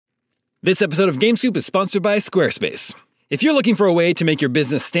This episode of GameScoop is sponsored by Squarespace. If you're looking for a way to make your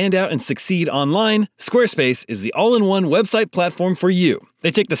business stand out and succeed online, Squarespace is the all-in-one website platform for you.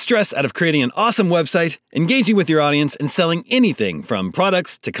 They take the stress out of creating an awesome website, engaging with your audience, and selling anything from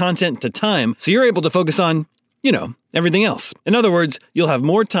products to content to time, so you're able to focus on, everything else. In other words, you'll have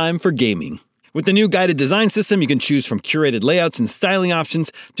more time for gaming. With the new guided design system, you can choose from curated layouts and styling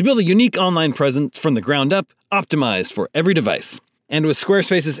options to build a unique online presence from the ground up, optimized for every device. And with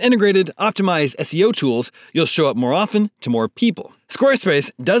Squarespace's integrated, optimized SEO tools, you'll show up more often to more people.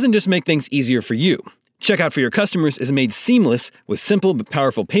 Squarespace doesn't just make things easier for you. Checkout for your customers is made seamless with simple but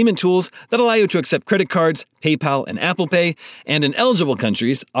powerful payment tools that allow you to accept credit cards, PayPal, and Apple Pay, and in eligible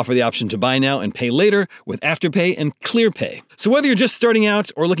countries, offer the option to buy now and pay later with Afterpay and ClearPay. So whether you're just starting out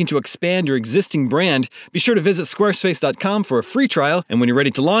or looking to expand your existing brand, be sure to visit squarespace.com for a free trial, and when you're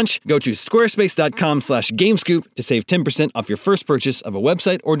ready to launch, go to squarespace.com/gamescoop to save 10% off your first purchase of a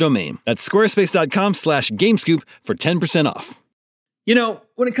website or domain. That's squarespace.com/gamescoop for 10% off.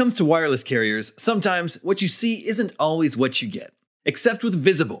 When it comes to wireless carriers, sometimes what you see isn't always what you get. Except with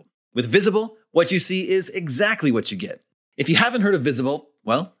Visible. With Visible, what you see is exactly what you get. If you haven't heard of Visible,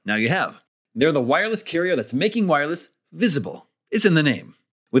 well, now you have. They're the wireless carrier that's making wireless visible. It's in the name.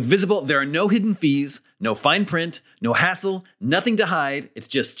 With Visible, there are no hidden fees, no fine print, no hassle, nothing to hide. It's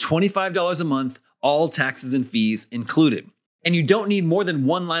just $25 a month, all taxes and fees included. And you don't need more than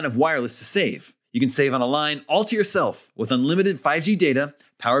one line of wireless to save. You can save on a line all to yourself with unlimited 5G data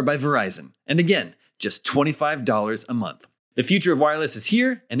powered by Verizon. And again, just $25 a month. The future of wireless is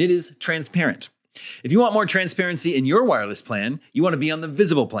here, and it is transparent. If you want more transparency in your wireless plan, you want to be on the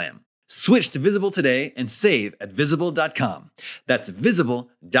Visible plan. Switch to Visible today and save at Visible.com. That's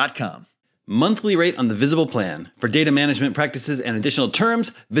Visible.com. Monthly rate on the Visible plan. For data management practices and additional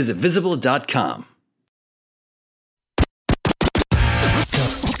terms, visit Visible.com.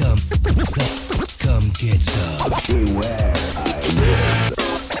 Come get some. Beware,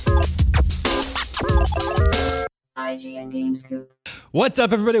 IGN GameScoop. What's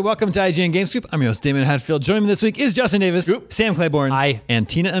up, everybody? Welcome to IGN GameScoop. I'm your host, Damon Hatfield. Joining me this week is Justin Davis, Sam Claiborne, Hi. and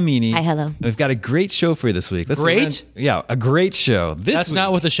Tina Amini. Hi, hello. We've got a great show for you this week. Great? A great show. That's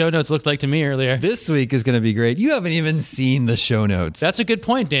not what the show notes looked like to me earlier. This week is going to be great. You haven't even seen the show notes. That's a good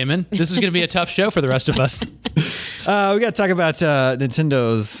point, Damon. This is going to be a tough show for the rest of us. We got to talk about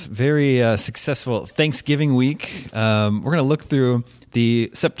Nintendo's very successful Thanksgiving week. We're going to look through the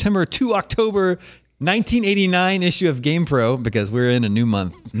September to October 1989 issue of GamePro because we're in a new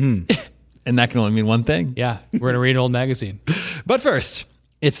month. And that can only mean one thing. Yeah, we're going to read an old magazine. But first,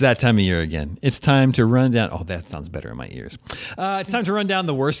 it's that time of year again. It's time to run down. Oh, that sounds better in my ears. It's time to run down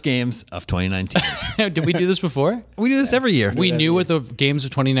the worst games of 2019. Did we do this before? We do this every year. We knew what the games of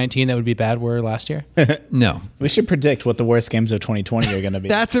 2019 that would be bad were last year? No. We should predict what the worst games of 2020 are going to be.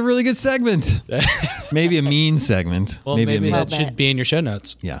 That's a really good segment. Maybe a mean segment. Well, a maybe mean. that should be in your show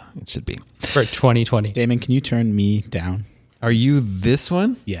notes Yeah, it should be. for 2020. Damon, can you turn me down? Are you this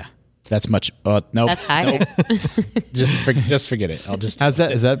one? Yeah. That's much. Nope. That's higher. Nope. just forget it. I'll just. How's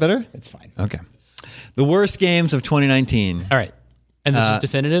that? Is that better? It's fine. Okay. The worst games of 2019. All right. And this is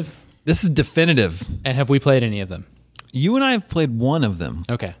definitive? This is definitive. And have we played any of them? You and I have played one of them.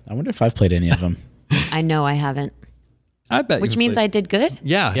 Okay. I wonder if I've played any of them. I know I haven't. I bet. Which means I did good?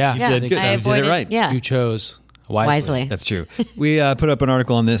 Yeah. Yeah. You Yeah, did good. I You did avoided, it right. Yeah. You chose wisely. That's true. We put up an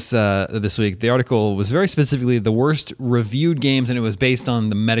article on this this week. The article was very specifically the worst reviewed games, and it was based on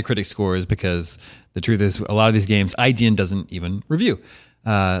the Metacritic scores because the truth is a lot of these games IGN doesn't even review.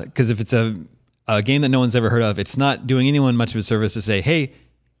 Because if it's a game that no one's ever heard of, it's not doing anyone much of a service to say, hey,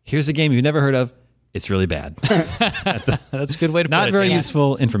 here's a game you've never heard of. It's really bad. That's a good way to put it. Not very Yeah.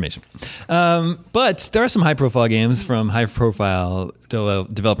 useful information. But there are some high-profile games from high-profile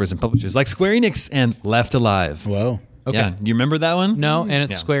developers and publishers like Square Enix and Left Alive. Whoa. Okay. Yeah, you remember that one? No, and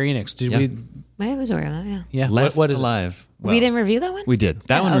it's Square Enix. Did we? I was aware of that, yeah. Yeah. Left what is it? Alive. We didn't review that one? We did.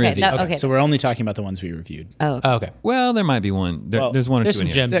 That one we okay, reviewed. okay. So we're only talking about the ones we reviewed. Oh, Oh, okay. Well, there might be one. There's one or There's two some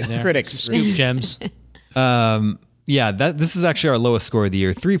in here. gems in there. Critics. Some scoop gems. Yeah, this is actually our lowest score of the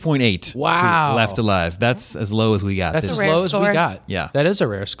year. 3.8. Wow. To Left Alive. That's as low as we got. That's This- as a rare low as we score. got. Yeah. That is a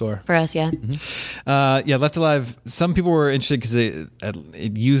rare score. for us, yeah. yeah, Left Alive. Some people were interested because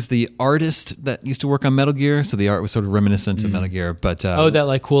it used the artist that used to work on Metal Gear, so the art was sort of reminiscent of Metal Gear. But That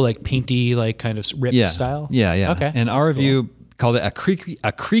like cool, like painty, like kind of ripped yeah, style? Yeah. Okay. And our review called it a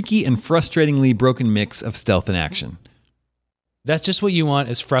creaky and frustratingly broken mix of stealth and action. That's just what you want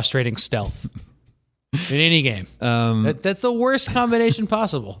is frustrating stealth in any game. That's the worst combination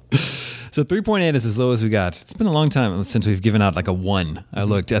possible. So 3.8 is as low as we got. It's been a long time since we've given out like a 1. I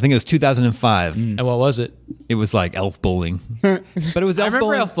looked. I think it was 2005. And what was it? It was like Elf Bowling. But it was I Elf remember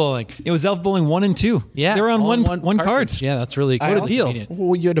Bowling. Elf Bowling. It was Elf Bowling 1 and 2. Yeah, they were on all one card. cartridge. Yeah, that's really What a deal. convenient.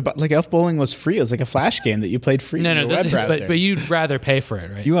 Well, you had like Elf Bowling was free. It was like a Flash game that you played free No, in your web browser. but you'd rather pay for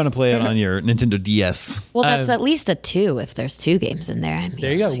it, right? You want to play it on your Nintendo DS. Well, that's at least a 2 if there's 2 games in there. I mean,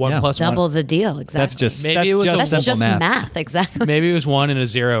 There you go. 1 Yeah. plus double 1. the deal. Exactly. That's just Maybe that's it was just a- That's simple just math. math. Exactly. Maybe it was 1 and a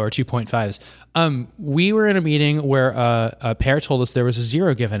 0 or 2.5s. We were in a meeting where a pair told us there was a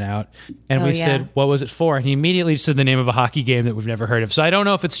 0 given out, and Oh, we yeah. said, "What was it for?" And he immediately said the name of a hockey game that we've never heard of. So I don't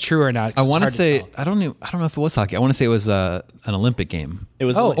know if it's true or not. I want to to say I don't know if it was hockey. I want to say it was an Olympic game. It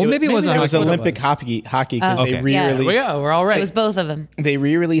was. Oh, maybe it wasn't It was hockey. Olympic was. hockey because Oh, they okay. Yeah. There we re-released. go. We're all right. It was both of them. They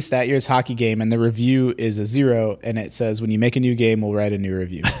re-released that year's hockey game, and the review is a 0, and it says, "When you make a new game, we'll write a new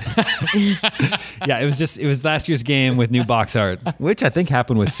review." Yeah, it was last year's game with new box art, which I think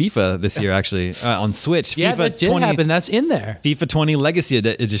happened with FIFA this year actually on Switch. yeah, FIFA that did 20, happen. That's in there. FIFA 20 Legacy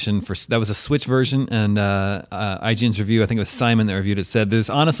Edition that was a Switch version, and IGN's review, I think it was Simon that reviewed it, said there's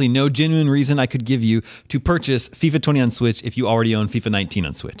honestly no genuine reason I could give you to purchase FIFA 20 on Switch if you already own FIFA 19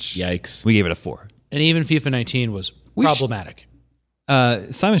 on Switch. Yikes! We gave it a 4. And even FIFA 19 was We sh- problematic.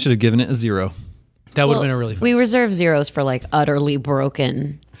 Simon should have given it a 0. That would have Well, been a really fun. We reserve 0s for like utterly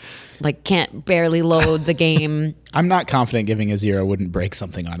broken, like can't barely load the game. I'm not confident giving a 0 wouldn't break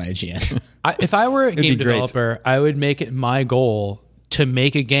something on IGN. If I were a game be great. developer, I would make it my goal to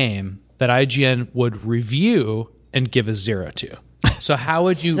make a game that IGN would review and give a 0 to. So how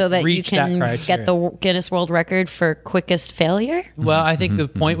would you so that you reach can that criteria? get the Guinness World Record for quickest failure. Well, I think the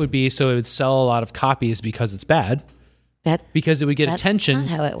point would be so it would sell a lot of copies because it's bad. That Because it would get That's attention. not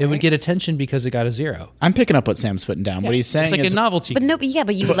how it would works. get attention because it got a 0. I'm picking up what Sam's putting down. What he's saying It's like is a novelty. but no, but yeah,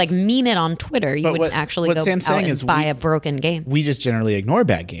 but you would like meme it on Twitter. You But wouldn't what- actually what go Sam's out saying and is buy we- a broken game. we just generally ignore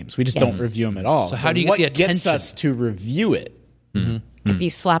bad games. We just Yes. don't review them at all. So how do you get what the gets attention? us to review it? If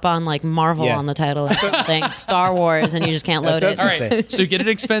you slap on like Marvel Yeah. on the title or something, Star Wars, and you just can't load That's what I it. was gonna say. So get an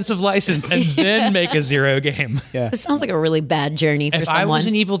expensive license and then make a 0 game. This sounds like a really bad journey for If someone. I was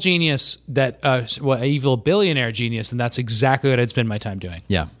an evil genius, an evil billionaire genius, then that's exactly what I'd spend my time doing.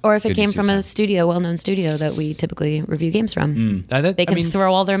 Yeah. or if it Good came use of from your a time. studio, well-known studio that we typically review games from. They can I mean,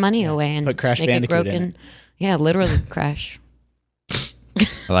 throw all their money away and Put Crash make Bandicoot it in broken. it. Yeah, literally crash. I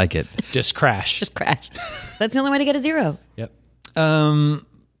like it. just crash. Just crash. That's the only way to get a 0. Yep.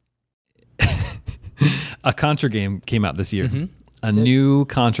 A Contra game came out this year. A new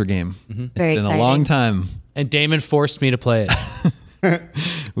Contra game. Very It's been exciting. a long time. And Damon forced me to play it.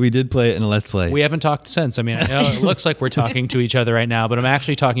 We did play it in a Let's Play. We haven't talked since. I mean, I know it looks like we're talking to each other right now, but I'm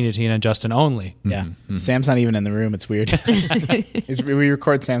actually talking to Tina and Justin only. Yeah. Sam's not even in the room. It's weird. We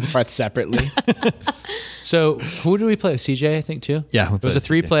record Sam's parts separately. So who do we play? CJ, I think, too? Yeah, we It was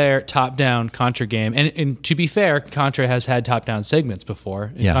played a 3-player top-down Contra game. And to be fair, Contra has had top-down segments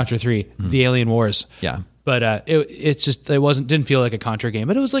before. In Yeah. Contra 3, The Alien Wars. Yeah. But it's just, didn't feel like a Contra game,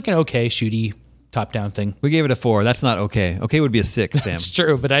 but it was like an okay, shooty, top-down thing. We gave it a 4. That's not okay. Okay would be a 6, Sam. It's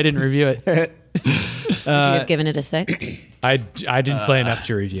true, but I didn't review it. Would you have given it a 6? I didn't play enough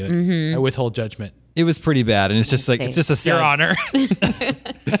to review it. I withhold judgment. It was pretty bad, and it's just like it's just a sad. Your Honor.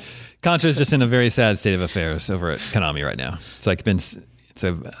 Contra is just in a very sad state of affairs over at Konami right now. It's like it's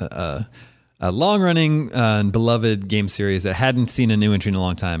a long-running and beloved game series that hadn't seen a new entry in a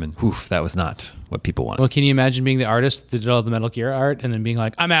long time, and whew, that was not what people wanted. Well, can you imagine being the artist that did all the Metal Gear art and then being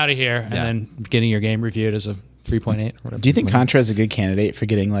like, I'm out of here, and Yeah. then getting your game reviewed as a 3.8 or whatever? Do you think Contra is a good candidate for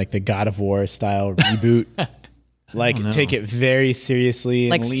getting like the God of War style reboot? Like take it very seriously and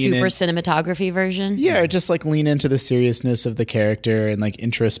Like lean super in. cinematography version? Yeah, or just like lean into the seriousness of the character and like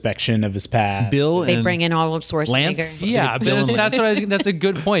introspection of his past. Bill They and bring in Arnold Schwarzenegger. Lance? Yeah, It's Bill and that's what I was, that's a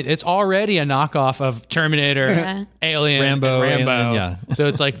good point. It's already a knockoff of Terminator, Yeah. Alien, Rambo, and Rambo. Alien, yeah. So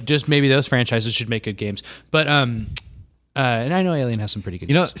it's like just maybe those franchises should make good games. But and I know Alien has some pretty good.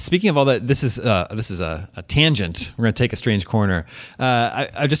 You know, games. speaking of all that, this is a tangent. We're going to take a strange corner.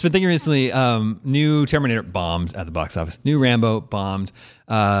 I've just been thinking recently. New Terminator bombed at the box office. New Rambo bombed.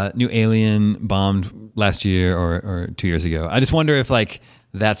 New Alien bombed last year or 2 years ago. I just wonder if like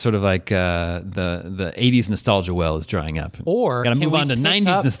that's sort of like the 80s nostalgia well is drying up. Or got to can move we on to pick 90s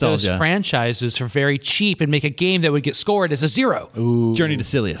up nostalgia. those franchises for very cheap and make a game that would get scored as a 0. Journey to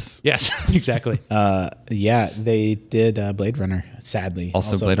Silius. Yes, exactly. Yeah, they did Blade Runner. Sadly,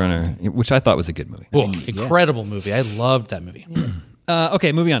 Also Blade Runner, which I thought was a good movie. Oh, incredible movie. I loved that movie.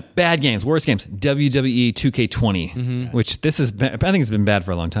 Okay, moving on. Bad games, worst games. WWE 2K20, which I think it's been bad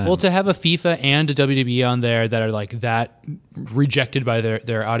for a long time. Well, to have a FIFA and a WWE on there that are like that rejected by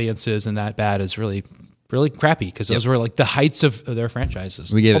their audiences and that bad is really really crappy because those were like the heights of their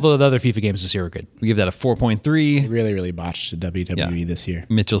franchises. We gave it- Although the other FIFA games this year were good. We give that a 4.3. Really, really botched WWE this year.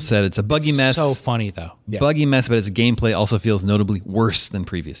 Mitchell said it's a buggy mess. So funny though. Buggy mess, but its gameplay also feels notably worse than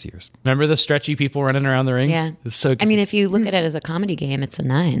previous years. Remember the stretchy people running around the rings? Yeah. It's so good. I mean, if you look at it as a comedy game, it's a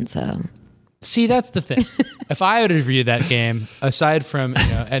 9. So See, that's the thing. If I would have reviewed that game, aside from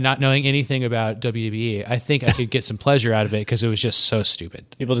and not knowing anything about WBE, I think I could get some pleasure out of it because it was just so stupid.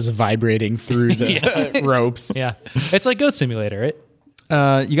 People just vibrating through the ropes. Yeah, it's like Goat Simulator,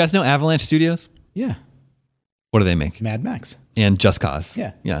 right? You guys know Avalanche Studios? Yeah. What do they make? Mad Max. And Just Cause.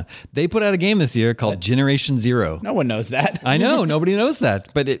 Yeah. They put out a game this year called Generation Zero. No one knows that. I know. Nobody knows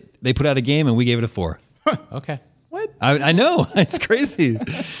that. But they put out a game and we gave it a 4. Okay. What? I know. It's crazy.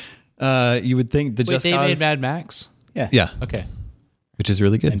 You would think the Wait, Just they Cause. made Mad Max? Yeah. Okay. Which is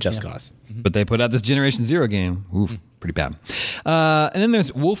really good. And Just Cause. But they put out this Generation Zero game. Oof, pretty bad. And then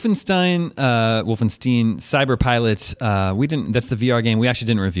there's Wolfenstein Cyber Pilot. We didn't. That's the VR game. We actually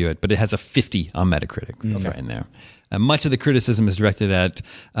didn't review it, but it has a 50 on Metacritic. So it's right in there. Much of the criticism is directed at.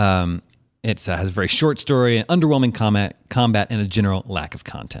 It has a very short story, an underwhelming combat, and a general lack of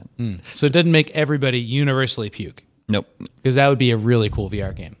content. So it didn't make everybody universally puke Nope. because that would be a really cool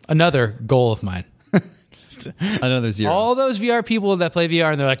VR game. Another goal of mine. Another 0. All those VR people that play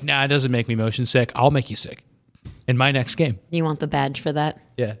VR and they're like, nah, it doesn't make me motion sick. I'll make you sick in my next game. you want the badge for that?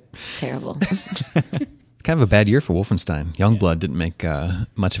 Yeah. Terrible. It's kind of a bad year for Wolfenstein. Youngblood didn't make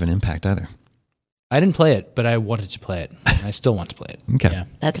much of an impact either. I didn't play it, but I wanted to play it. And I still want to play it. Okay. Yeah.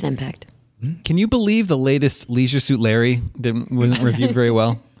 That's an impact. Can you believe the latest Leisure Suit Larry wasn't reviewed very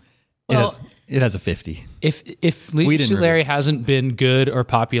well? Well, it has a 50. If We Leisure didn't Suit review Larry hasn't been good or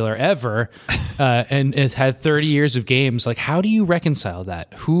popular ever, and it's had 30 years of games, like how do you reconcile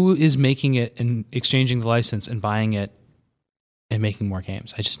that? Who is making it and exchanging the license and buying it and making more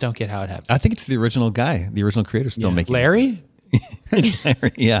games? I just don't get how it happens. I think it's the original guy, the original creator still making Larry?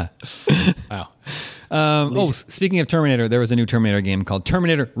 Larry, yeah. Wow. Speaking of Terminator, there was a new Terminator game called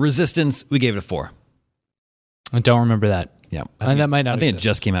Terminator Resistance. We gave it a 4. I don't remember that. Yeah. That might not I think exist. it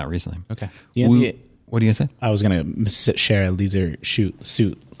just came out recently. Okay. Yeah, What are you going to say? I was going to share a leisure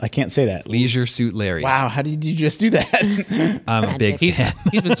suit. I can't say that. Leisure Suit Larry. Wow, how did you just do that? I'm a big He's fan.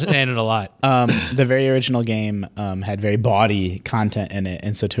 been saying it a lot. The very original game had very bawdy content in it,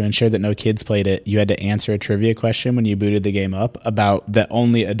 and so to ensure that no kids played it, you had to answer a trivia question when you booted the game up about that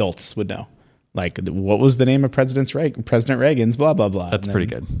only adults would know. Like, what was the name of President Reagan's blah, blah, blah. That's pretty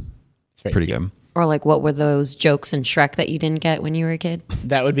good. It's very Pretty cute. good. Or like, what were those jokes in Shrek that you didn't get when you were a kid?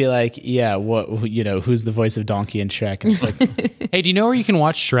 That would be like, yeah, who's the voice of Donkey and Shrek? And it's like, Hey, do you know where you can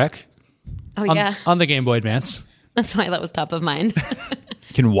watch Shrek? Oh, On, yeah. on the Game Boy Advance. That's why that was top of mind.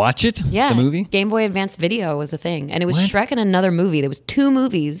 You can watch it? Yeah. The movie? Game Boy Advance Video was a thing. And it was What? Shrek and another movie. There was 2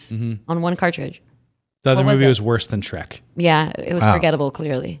 movies on one cartridge. The other What was movie it? was worse than Shrek. Yeah, it was forgettable,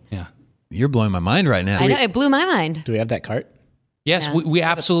 clearly. Yeah. You're blowing my mind right now. I know, it blew my mind. do we have that cart? Yes, Yeah. we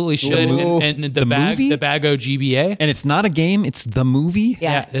absolutely should. And the The bag, movie? the Bago GBA. And it's not a game, it's the movie?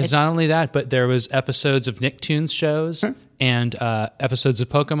 Yeah, it's not only that, but there was episodes of Nicktoons shows and episodes of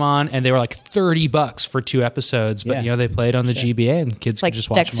Pokemon, and they were like $30 for 2 episodes. But Yeah. they played on the GBA, and kids Like could just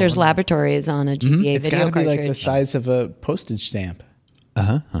watch Dexter's them all. Laboratory is on a GBA It's video got to be cartridge. like the size of a postage stamp.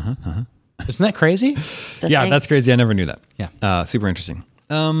 Isn't that crazy? It's a Yeah, thing. that's crazy. I never knew that. Yeah. Super interesting.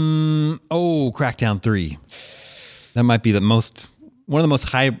 Crackdown 3. That might be one of the most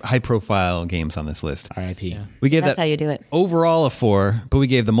high profile games on this list. R.I.P. We gave That's that how you do it. overall a 4, but we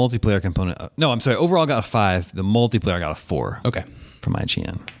gave the multiplayer component. Overall got a 5. The multiplayer got a 4. Okay. From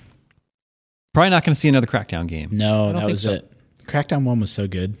IGN. Probably not going to see another Crackdown game. No, that think was so. it. Crackdown 1 was so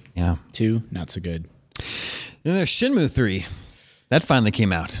good. Yeah. 2, not so good. Then there's Shenmue 3. That finally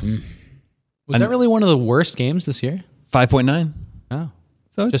came out. Was that really one of the worst games this year? 5.9. Oh.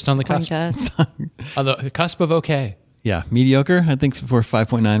 So it's Just on the According cusp. to us. On the cusp of okay. Yeah, mediocre, I think, for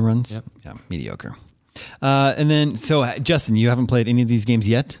 5.9 runs. Yep. Yeah, mediocre. And then, Justin, you haven't played any of these games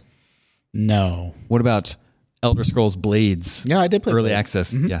yet? No. What about Elder Scrolls Blades? Yeah, I did play Early Blades.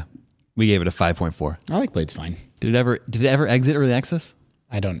 access. Yeah. We gave it a 5.4. I like Blades fine. Did it ever exit early access?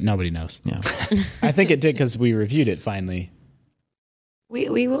 Nobody knows. Yeah. I think it did because we reviewed it finally.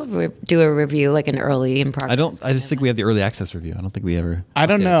 We will do a review, like an early in progress. I just think we have the early access review. I don't think we ever. I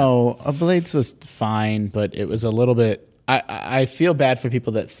don't know. Blades was fine, but it was a little bit. I feel bad for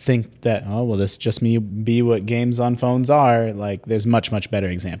people that think that, oh, well, this just be what games on phones are. Like, there's much, much better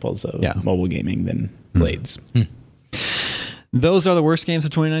examples of mobile gaming than Blades. Those are the worst games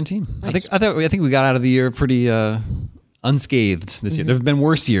of 2019. I think we got out of the year pretty unscathed this year. There have been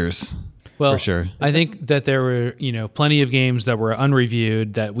worse years. Well, for sure. I think that there were, plenty of games that were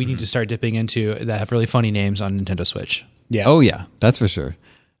unreviewed that we need to start dipping into that have really funny names on Nintendo Switch. Yeah. Oh yeah, that's for sure.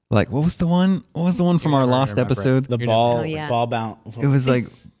 Like what was the one? What was the one from our lost remember. episode? The ball, Oh, yeah. ball bounce. It was like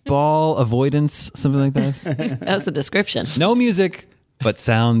ball avoidance, something like that. That was the description. No music, but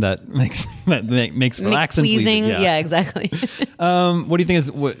sound that makes relaxing, pleasing. pleasing. Yeah, exactly. What do you think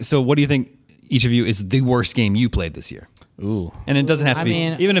is? So what do you think each of you is the worst game you played this year? Ooh. And it doesn't have to I be,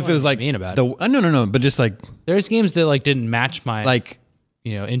 mean, even I if it was like mean about no, but just like There's games that didn't match my like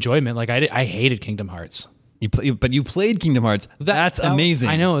enjoyment. Like I hated Kingdom Hearts. but you played Kingdom Hearts. That's amazing.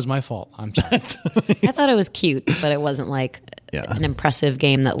 I know it was my fault. I'm sorry. I thought it was cute, but it wasn't like an impressive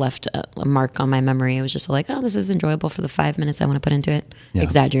game that left a mark on my memory. It was just like, oh, this is enjoyable for the 5 minutes I want to put into it. Yeah.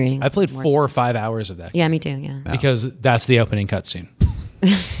 Exaggerating. I played 4 or 5 hours of that Yeah, me too. Yeah. because that's the opening cutscene.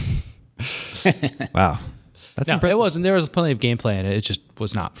 Wow, that's No, impressive. it wasn't. There was plenty of gameplay in it. It just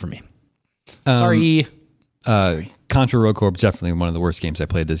was not for me. Sorry. Contra Road Corp is definitely one of the worst games I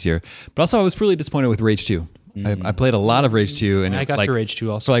played this year. But also, I was really disappointed with Rage 2. I played a lot of Rage 2, and I got through Rage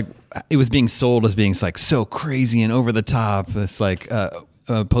 2 also. So like, it was being sold as being like so crazy and over the top. It's like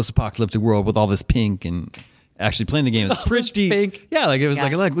post-apocalyptic world with all this pink, and actually playing the game is pretty pink. Yeah, like it was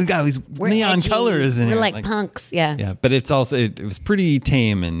like we got these neon edgy. colors, and We're like punks. Yeah. Yeah, but it's also it was pretty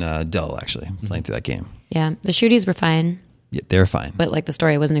tame and dull actually playing through that game. Yeah. The shooties were fine, Yeah, they're fine. but like the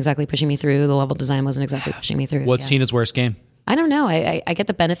story wasn't exactly pushing me through. The level design wasn't exactly pushing me through. What's Yeah. Tina's worst game? I don't know. I get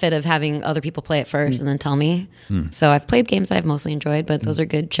the benefit of having other people play it first and then tell me. So I've played games I've mostly enjoyed, but those are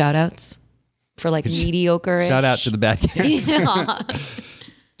good shout outs for like mediocre. Shout out to the bad games. Yeah.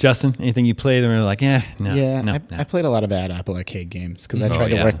 Justin, anything you played and we're like, no. I played a lot of bad Apple Arcade games because I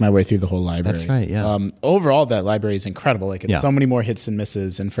tried yeah. to work my way through the whole library. That's right, yeah. Overall, that library is incredible. Like, it's Yeah. so many more hits and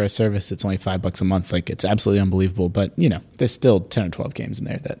misses, and for a service, it's only $5 a month. Like, it's absolutely unbelievable. But there's still 10 or 12 games in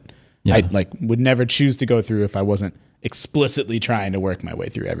there that I would never choose to go through if I wasn't explicitly trying to work my way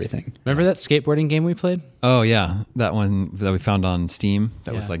through everything. Remember that skateboarding game we played? Oh yeah, that one that we found on Steam.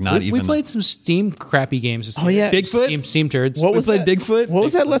 That was like not we, even. We played some Steam crappy games. Oh, yeah. Bigfoot? Steam turds. What was played that? Bigfoot? What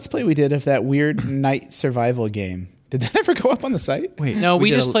was that Let's Play we did of that weird night survival game? Did that ever go up on the site? Wait, No, we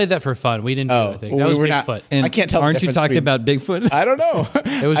did just a- played that for fun. We didn't do anything. That well, was we were Bigfoot. not- And I can't tell the Aren't you difference talking between- about Bigfoot? I don't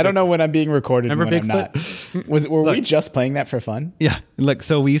know. was I don't know when I'm being recorded and Remember when I'm Bigfoot? not. Were we just playing that for fun? Yeah. Look,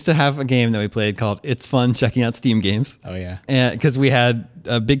 so we used to have a game that we played called It's Fun Checking Out Steam Games. Oh, yeah. And because we had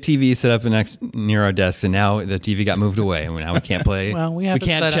a big TV set up near our desk, and now the TV got moved away, and now we can't play. Well, we have it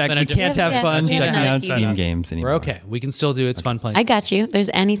can't set up check. in a We can't different- have fun Yeah, checking another out TV. Steam games anymore. We're okay. We can still do It's Fun playing. I got you. There's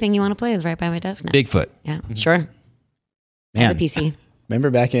anything you want to play is right by my desk now. Bigfoot. Yeah, sure. I Man, have a PC. remember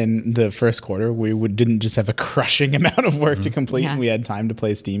back in the first quarter, we didn't just have a crushing amount of work to complete, Yeah. and we had time to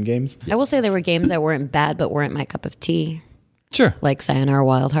play Steam games. I will say there were games that weren't bad, but weren't my cup of tea. Sure. Like Sayonara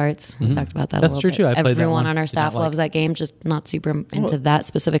Wild Hearts. We talked about that That's a little true, bit. too. I played that Everyone one. on our Did staff not like loves that game, just not super into that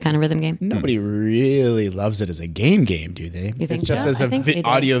specific kind of rhythm game. Nobody really loves it as a game, do they? You think It's just so? as I a think they do.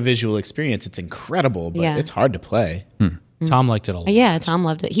 audio-visual experience. It's incredible, but Yeah. it's hard to play. Tom liked it a lot. Yeah, Tom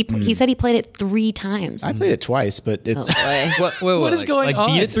loved it. He said he played it 3 times. I played it twice, but it's What is going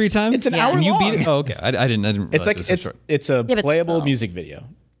on? Beat it 3 times? It's an Yeah. hour And you long. beat it? Oh, okay. I didn't. It's realize like it was so short. it's a but playable still. music video.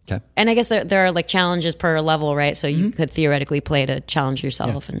 Okay. And I guess there are like challenges per level, right? So you could theoretically play to challenge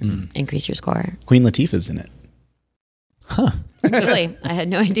yourself and increase your score. Queen Latifah's in it. Really? I had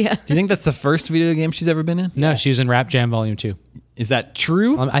no idea. Do you think that's the first video game she's ever been in? No, she was in Rap Jam Volume 2. Is that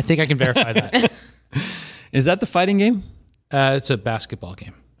true? I think I can verify that. Is that the fighting game? It's a basketball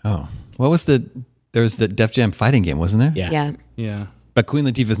game. Oh, what was there was the Def Jam fighting game, wasn't there? Yeah. Yeah. But Queen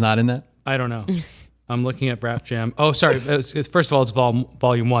Latifah's not in that? I don't know. I'm looking at Rap Jam. Oh, sorry. First of all, it's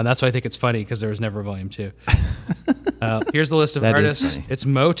Volume 1. That's why I think it's funny, because there was never Volume 2. Here's the list of That is artists. funny. It's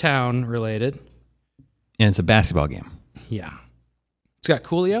Motown related. And it's a basketball game. Yeah. It's got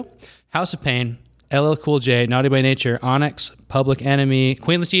Coolio, House of Pain, LL Cool J, Naughty by Nature, Onyx, Public Enemy,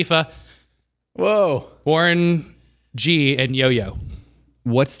 Queen Latifah, Whoa. Warren G, and Yo-Yo.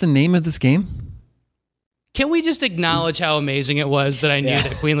 What's the name of this game? Can we just acknowledge how amazing it was that I knew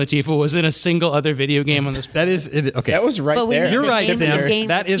that Queen Latifah was in a single other video game on this? That is it. Okay. That was right But we there. need You're the right, game Sam. the game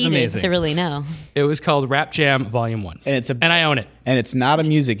That is repeated amazing. to really know. It was called Rap Jam Volume 1. And I own it. And it's not a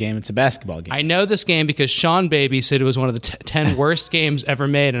music game, it's a basketball game. I know this game because Sean Baby said it was one of the 10 worst games ever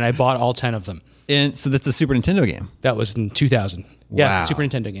made, and I bought all 10 of them. And so that's a Super Nintendo game. That was in 2000. Yeah, Wow. it's a Super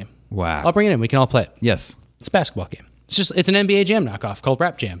Nintendo game. Wow. I'll bring it in. We can all play it. Yes. It's a basketball game. It's an NBA Jam knockoff called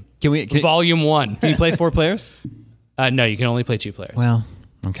Rap Jam. Can Volume 1. you play 4 players? No, you can only play 2 players. Well,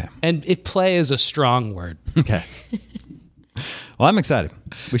 okay. And if play is a strong word. Okay. Well, I'm excited.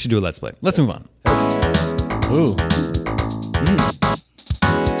 We should do a Let's Play. Let's move on. Ooh.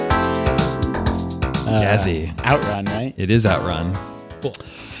 Jazzy. Outrun, right? It is Outrun. Cool.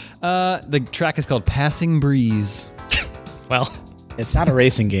 The track is called Passing Breeze. Well, It's not a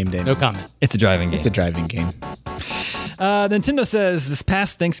racing game, Dave. no comment. It's a driving game. It's a driving game. Nintendo says this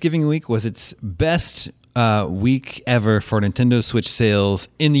past Thanksgiving week was its best week ever for Nintendo Switch sales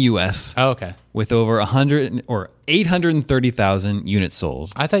in the U.S. Oh, okay. with over 830,000 units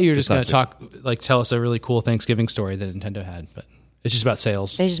sold. I thought you were just going last to tell us a really cool Thanksgiving story that Nintendo had, but it's just about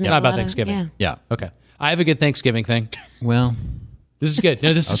sales. They just It's make not a about lot of- Thanksgiving. yeah. Yeah. Okay. I have a good Thanksgiving thing. Well, This is good.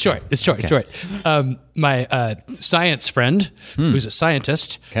 No, this is short. It's short. It's short. My science friend, who's a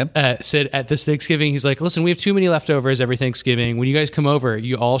scientist, Okay. said at this Thanksgiving, he's like, listen, we have too many leftovers every Thanksgiving. When you guys come over,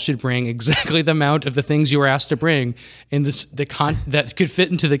 you all should bring exactly the amount of the things you were asked to bring in that could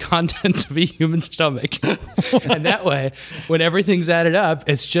fit into the contents of a human stomach. And that way, when everything's added up,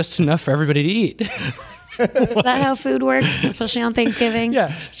 it's just enough for everybody to eat. Is that how food works, especially on Thanksgiving?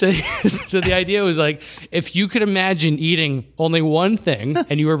 Yeah. So the idea was like, if you could imagine eating only one thing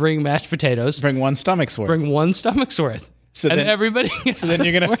and you were bringing mashed potatoes, Bring one stomach's worth. bring one stomach's worth. So and then- everybody. So then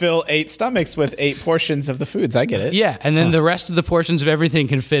you're going to fill 8 stomachs with 8 portions of the foods. I get it. Yeah, and then the rest of the portions of everything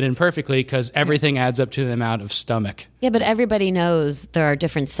can fit in perfectly because everything adds up to the amount of stomach. Yeah, but everybody knows there are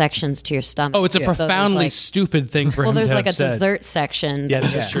different sections to your stomach. Oh, it's a So there's profoundly like- stupid thing for well, him there's to like a have said. dessert section Yeah,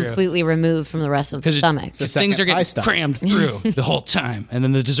 that's this is just true. completely removed from the rest of the stomach. Just things are second pie getting stomach. crammed through the whole time, and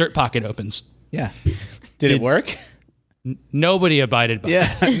then the dessert pocket opens. Yeah. Did it work? Nobody abided by it.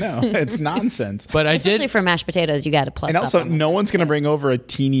 Yeah. No, it's nonsense. But I Especially did. for mashed potatoes, you got to plus And also, up on them. no one's going to bring over a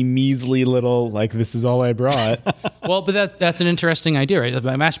teeny, measly little, like, this is all I brought. Well, but that's an interesting idea, right?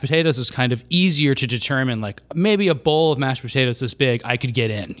 My mashed potatoes is kind of easier to determine. Like maybe a bowl of mashed potatoes this big, I could get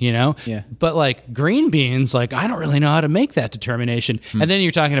in, you know? Yeah. But like green beans, like I don't really know how to make that determination. And then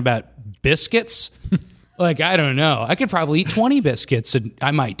you're talking about biscuits. Like, I don't know. I could probably eat 20 biscuits and I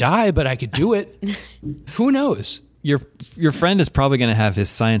might die, but I could do it. Who knows? your friend is probably going to have his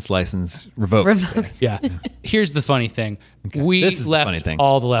science license revoked. Yeah. Here's the funny thing. We This is the funny left thing.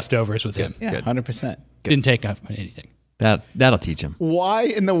 all the leftovers with him. Yeah, 100%. Didn't take off anything. That'll teach him. Why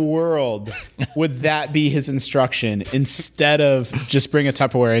in the world would that be his instruction instead of just bring a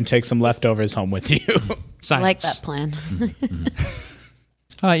Tupperware and take some leftovers home with you? I Science. like that plan.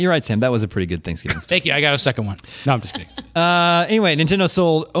 All right, you're right, Sam. That was a pretty good Thanksgiving story. Thank you. I got a second one. No, I'm just kidding. Anyway, Nintendo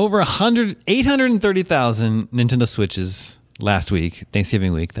sold over 830,000 Nintendo Switches last week,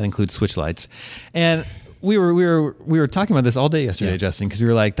 Thanksgiving week. That includes Switch Lites. And we were talking about this all day yesterday, Justin, because we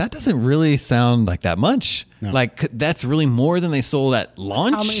were like, that doesn't really sound like that much. Like that's really more than they sold at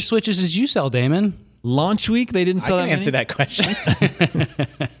launch. How many Switches did you sell, Damon? Launch week, they didn't I sell can that answer many. that question.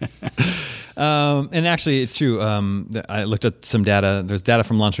 And actually, it's true. I looked at some data. There's data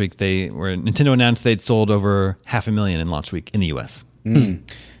from launch week. Nintendo announced they'd sold over 500,000 in launch week in the U.S.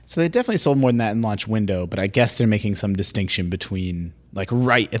 So they definitely sold more than that in launch window, but I guess they're making some distinction between like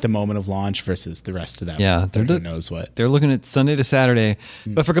right at the moment of launch versus the rest of that. Yeah, week. Who knows what. They're looking at Sunday to Saturday.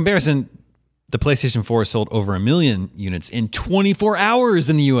 But for comparison, the PlayStation 4 sold over 1 million units in 24 hours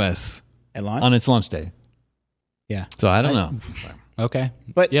in the U.S. At launch? on its launch day. Yeah. So I don't know. Okay.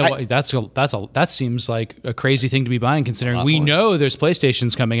 But yeah, I- well, that seems like a crazy thing to be buying, considering we more. know there's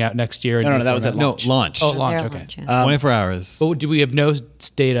PlayStations coming out next year. No, that was at No, launch. launch. Oh, launch. Their Okay. launch, yeah. 24 hours. But do we have no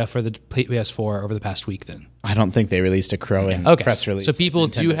data for the PS4 over the past week then? I don't think they released a crowing Okay. press release. So people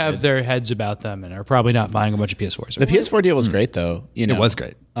like do Nintendo have did. their heads about them and are probably not buying a bunch of PS4s. The PS4 deal was great, though. You know, It was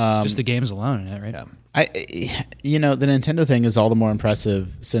great. Just the games alone, right? Yeah. The Nintendo thing is all the more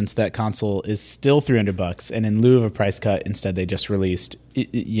impressive since that console is still $300, and in lieu of a price cut, instead they just released,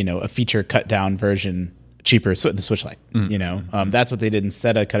 a feature cut down version cheaper, so the Switch Lite. That's what they did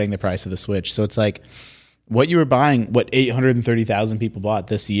instead of cutting the price of the Switch. So it's like what you were buying, what 830,000 people bought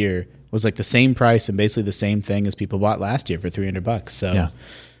this year was like the same price and basically the same thing as people bought last year for $300. So. Yeah.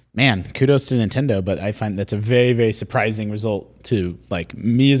 Man, kudos to Nintendo, but I find that's a very, very surprising result too. Like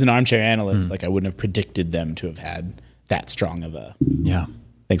me as an armchair analyst, like I wouldn't have predicted them to have had that strong of a Yeah.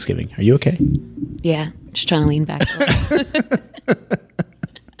 Thanksgiving. Are you okay? Yeah, just trying to lean back.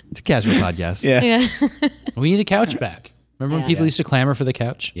 It's a casual podcast. yeah. We need the couch back. Remember when people used to clamor for the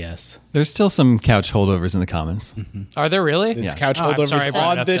couch? Yes. There's still some couch holdovers in the comments. Are there really? This couch Oh, I'm holdovers sorry I brought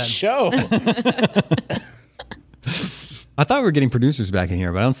it on up this then. show. I thought we were getting producers back in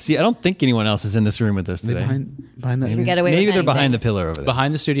here, but I don't think anyone else is in this room with us today. behind that. We got away Maybe with they're behind anything. the pillar over there.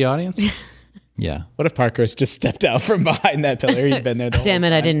 Behind the studio audience? Yeah. What if Parker's just stepped out from behind that pillar? He's been there. The Damn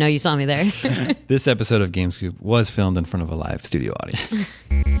it, I didn't know you saw me there. This episode of Game Scoop was filmed in front of a live studio audience.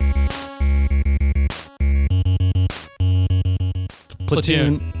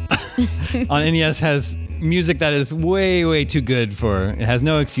 Platoon on NES has music that is way, way too good for. It has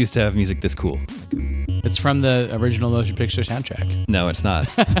no excuse to have music this cool. It's from the original motion picture soundtrack. No, it's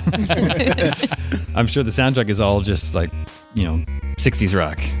not. I'm sure the soundtrack is all just like, 60s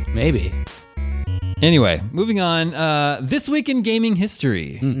rock. Maybe. Anyway, moving on. This week in gaming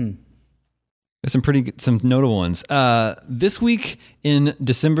history. There's some notable ones. This week in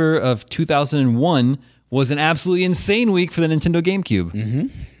December of 2001 was an absolutely insane week for the Nintendo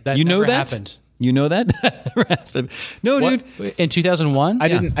GameCube. That You know never that? happened. You know that? That never happened. No, dude. In 2001? I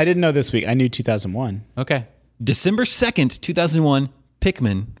didn't know this week. I knew 2001. Okay. December 2nd, 2001,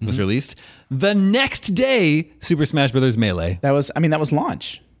 Pikmin was released. The next day, Super Smash Bros. Melee. That was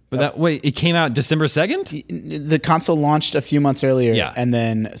launch. But it came out December 2nd? The console launched a few months earlier, Yeah. and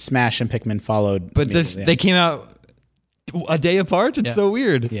then Smash and Pikmin followed. But immediately. they came out a day apart? It's so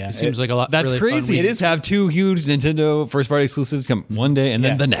weird. Yeah, It seems like a lot. That's really crazy. Fun It is to have two huge Nintendo first-party exclusives come one day and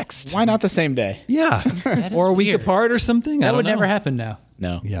then the next. Why not the same day? Yeah. Or a week weird. apart or something. That I don't would know. never happen now.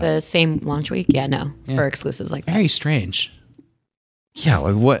 No. Yeah. The same launch week? Yeah, no. For exclusives like that. Very strange. Yeah.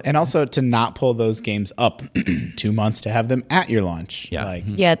 What? And also to not pull those games up 2 months to have them at your launch. Yeah. Like,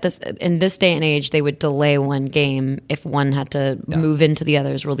 Yeah, in this day and age, they would delay one game if one had to move into the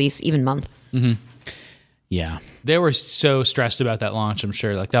other's release even month. yeah. They were so stressed about that launch, I'm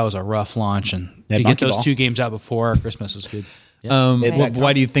sure. Like, that was a rough launch. And They had to get Monkey those Ball. 2 games out before Christmas was good.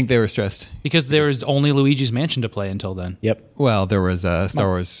 Why do you think they were stressed? Because there was only Luigi's Mansion to play until then. Yep. Well, there was Star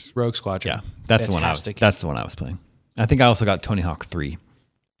Wars. Rogue Squadron. Yeah, that's the one. That's the one I was playing. I think I also got Tony Hawk 3,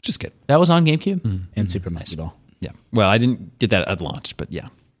 which is good. That was on GameCube? And Super Monkey Ball. Yeah. Well, I didn't get that at launch, but yeah,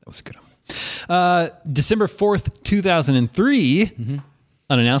 that was a good one. December 4th, 2003, an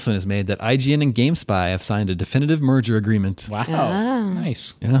announcement is made that IGN and GameSpy have signed a definitive merger agreement. Wow.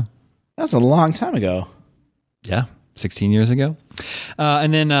 Nice. Yeah. That's a long time ago. Yeah. 16 years ago.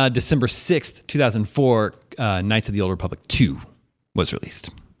 And then December 6th, 2004, Knights of the Old Republic 2 was released.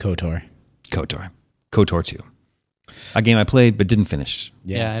 KOTOR. KOTOR 2. A game I played but didn't finish.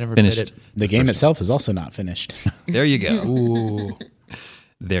 Yeah, I never Finished. played it. The game itself is also not finished. There you go. Ooh.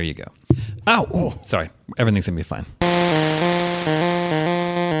 There you go. Oh, sorry. Everything's going to be fine.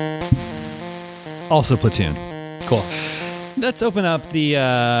 Also Platoon. Cool. Let's open up the...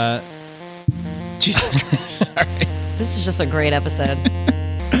 Jesus Christ. Sorry. This is just a great episode.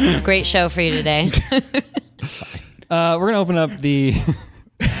 Great show for you today. we're going to open up the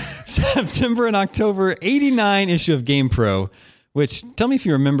September and October 89 issue of GamePro, which, tell me if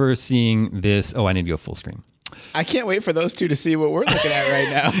you remember seeing this. Oh, I need to go full screen. I can't wait for those two to see what we're looking at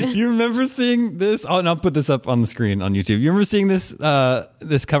right now. Do you remember seeing this? Oh, and I'll put this up on the screen on YouTube. You remember seeing this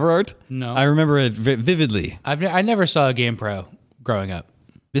this cover art? No. I remember it vividly. I never saw a GamePro growing up.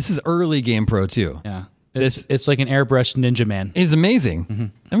 This is early GamePro too. Yeah. It's like an airbrushed Ninja Man. It's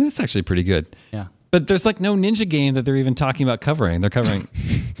amazing. I mean, it's actually pretty good. Yeah. But there's like no ninja game that they're even talking about covering. They're covering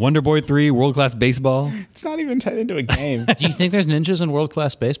Wonder Boy 3, World Class Baseball. It's not even tied into a game. Do you think there's ninjas in World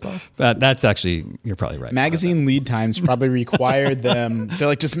Class Baseball? That's actually, you're probably right. Magazine lead times probably required them. They're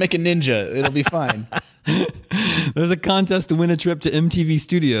like, just make a ninja. It'll be fine. There's a contest to win a trip to MTV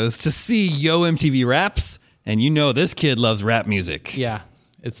Studios to see Yo MTV Raps. And you know this kid loves rap music. Yeah.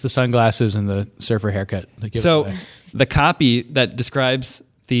 It's the sunglasses and the surfer haircut. that give it So away. the copy that describes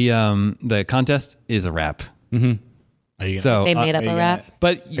the contest is a rap. Are you gonna, So, They made up are you a rap.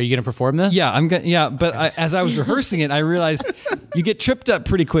 but are you going to perform this? yeah, I'm gonna. Yeah, but as I was rehearsing it, I realized you get tripped up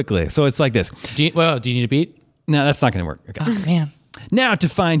pretty quickly. So it's like this. Do you need a beat? No, that's not going to work. Okay. Oh, man. Now, to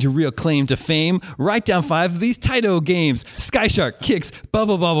find your real claim to fame, write down 5 of these Taito games: Sky Shark, Kicks,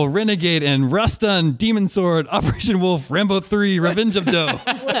 Bubble Bobble, Renegade, and Rust-On, Demon Sword, Operation Wolf, Rambo 3, Revenge of Doe.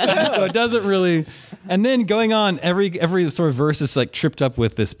 So it doesn't really. And then going on, every sort of verse is like tripped up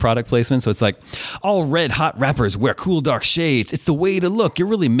with this product placement. So it's like, all red hot rappers wear cool dark shades. It's the way to look. It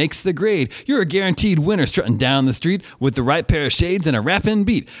really makes the grade. You're a guaranteed winner strutting down the street with the right pair of shades and a rapping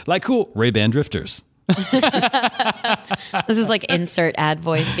beat. Like cool Ray-Ban drifters. This is like insert ad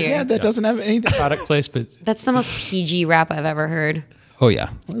voice here. yeah, that doesn't have anything. Product placement. That's the most PG rap I've ever heard. Oh, yeah.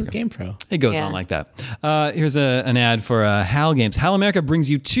 What is GamePro? It goes Yeah. on like that. Here's an ad for HAL Games. HAL America brings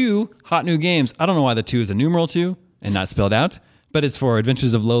you 2 hot new games. I don't know why the 2 is a numeral 2 and not spelled out, but it's for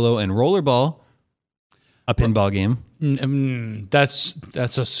Adventures of Lolo and Rollerball, a pinball game. It's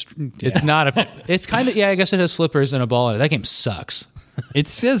not a. It's kind of, yeah, I guess it has flippers and a ball in it. That game sucks. It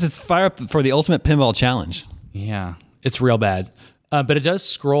says it's fire up for the Ultimate Pinball Challenge. Yeah. It's real bad. But it does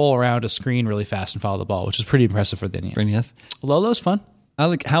scroll around a screen really fast and follow the ball, which is pretty impressive for the NES. For NES. Lolo's fun. I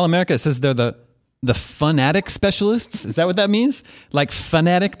like HAL America. It says they're the Funatic specialists. Is that what that means? Like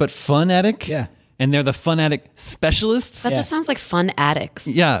fanatic, but funatic? Yeah. And they're the Funatic specialists? That just sounds like fun addicts.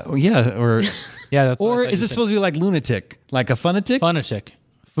 Yeah. Or Yeah. That's or what I thought is you it said. supposed to be like lunatic? Like a funatic? Funatic?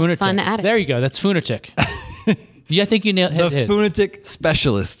 Funatic. Fun addict. There you go. That's Funatic. Yeah, I think you nailed The hit. Funatic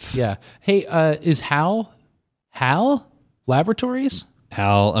specialists. Yeah. Hey, is HAL Laboratories?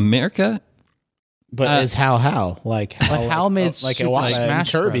 HAL America. But is how like how HAL made like Super a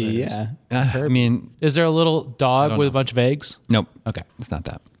Smash Kirby, Brothers. yeah. I mean, Is there a little dog with a bunch of eggs? nope. Okay. It's not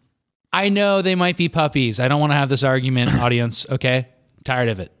that. I know they might be puppies. I don't want to have this argument, audience. Okay. Tired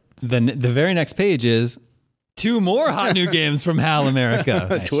of it. Then the very next page is 2 more hot new games from HAL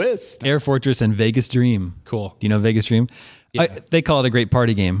America. Twist. Air Fortress and Vegas Dream. Cool. Do you know Vegas Dream? Yeah. They call it a great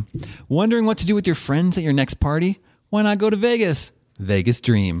party game. Wondering what to do with your friends at your next party? Why not go to Vegas? Vegas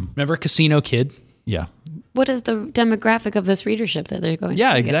Dream. Remember Casino Kid? Yeah. What is the demographic of this readership that they're going?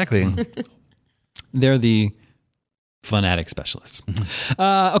 Yeah, to? exactly. They're the Funatic specialists.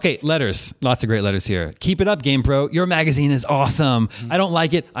 Okay, letters. Lots of great letters here. Keep it up, GamePro. Your magazine is awesome. I don't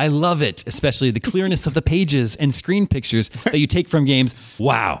like it. I love it, especially the clearness of the pages and screen pictures that you take from games.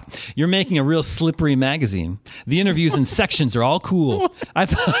 Wow. You're making a real slippery magazine. The interviews and sections are all cool. I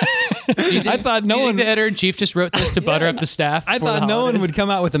thought no You think one... the editor-in-chief just wrote this to butter up the staff? I for the thought no one holidays? would come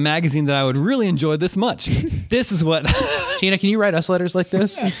out with a magazine that I would really enjoy this much. This is what... Tina, can you write us letters like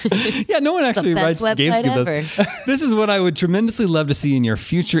this? Yeah, no one actually best writes website GameScoop ever. does. This is what I would tremendously love to see in your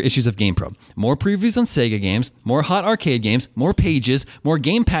future issues of GamePro. More previews on Sega games, more hot arcade games, more pages, more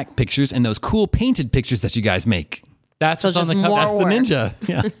game pack pictures, and those cool painted pictures that you guys make. That's So what's on just the cover. more That's the work. ninja.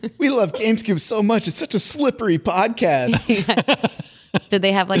 Yeah. We love GameScoop so much. It's such a slippery podcast. Did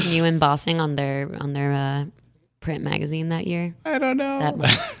they have like new embossing on their print magazine that year? I don't know. That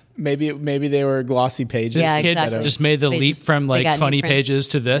much. Maybe they were glossy pages. Yeah, Kid exactly. just made the They leap just- from they got like new funny prints. pages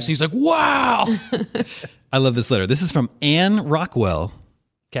to this. He's like, wow. I love this letter. This is from Anne Rockwell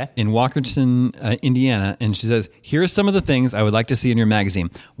Okay. in Walkerton, Indiana, and she says, here are some of the things I would like to see in your magazine.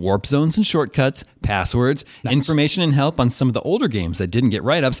 Warp zones and shortcuts, passwords, information and help on some of the older games that didn't get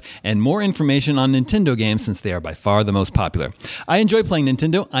write-ups, and more information on Nintendo games since they are by far the most popular. I enjoy playing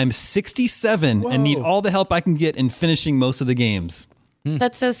Nintendo. I'm 67 and need all the help I can get in finishing most of the games.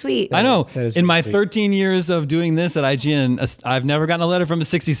 That's so sweet. I know. That is In my pretty sweet. 13 years of doing this at IGN, I've never gotten a letter from a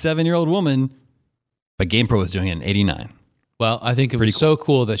 67-year-old woman, but GamePro was doing it in 89. Well, I think it was so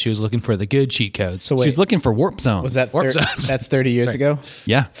cool that she was looking for the good cheat codes. So wait, She's looking for warp zones. was that Warp thir- zones. that's 30 years ago?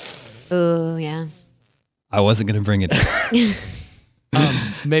 Yeah. Oh yeah. I wasn't going to bring it.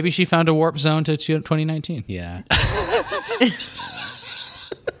 Maybe she found a warp zone to 2019. Yeah.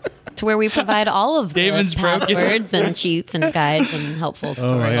 To where we provide all of the David's broken. passwords and cheats and guides and helpful tutorials.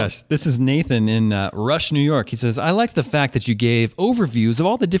 Oh my gosh. This is Nathan in Rush, New York. He says, I liked the fact that you gave overviews of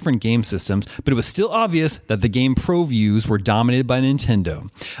all the different game systems, but it was still obvious that the Game Pro views were dominated by Nintendo.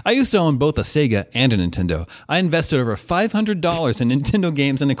 I used to own both a Sega and a Nintendo. I invested over $500 in Nintendo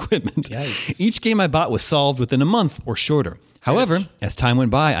games and equipment. Each game I bought was solved within a month or shorter. However, as time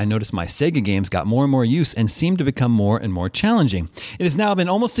went by, I noticed my Sega games got more and more use and seemed to become more and more challenging. It has now been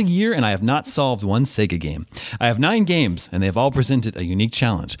almost a year and I have not solved one Sega game. I have 9 games and they have all presented a unique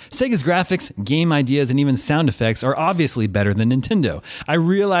challenge. Sega's graphics, game ideas, and even sound effects are obviously better than Nintendo. I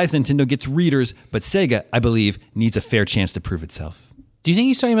realize Nintendo gets readers, but Sega, I believe, needs a fair chance to prove itself. Do you think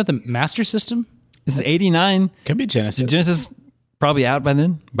he's talking about the Master System? This is 89. Could be Genesis. Genesis probably out by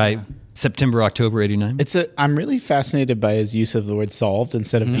then, by September, October 89. I'm really fascinated by his use of the word solved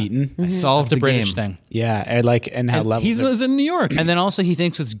instead of beaten. I solved It's a the British game. thing. Yeah, and how level. He lives in New York. And then also he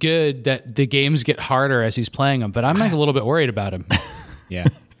thinks it's good that the games get harder as he's playing them. But I'm like a little bit worried about him. Yeah.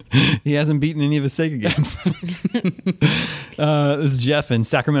 He hasn't beaten any of his Sega games. This is Jeff in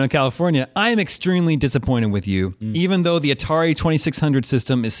Sacramento, California. I am extremely disappointed with you. Even though the Atari 2600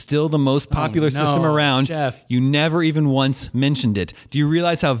 system is still the most popular system around, Jeff. you never even once mentioned it. Do you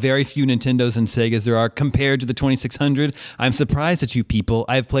realize how very few Nintendos and Segas there are compared to the 2600? I'm surprised at you people.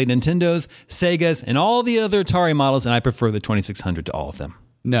 I've played Nintendos, Segas, and all the other Atari models, and I prefer the 2600 to all of them.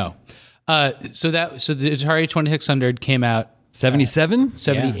 No. So the Atari 2600 came out 77?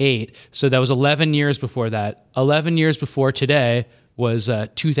 78. So that was 11 years before that. 11 years before today was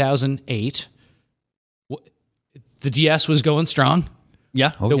 2008. The DS was going strong.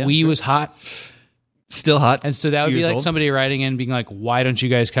 Yeah. Oh, The yeah, Wii sure. was hot. Still hot. And so that would 2 be years like old. somebody writing in being like, why don't you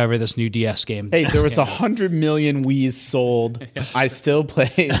guys cover this new DS game? Hey, there was 100 million Wii's sold. I still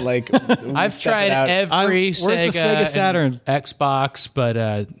play like. I've tried every where's the Sega, Sega Saturn? and Xbox, but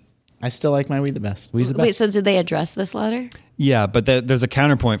I still like my Wii the best. Wii's the best. Wait, so did they address this letter? Yeah, but there's a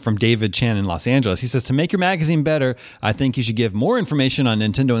counterpoint from David Chan in Los Angeles. He says, to make your magazine better, I think you should give more information on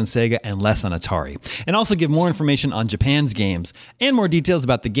Nintendo and Sega and less on Atari. And also give more information on Japan's games and more details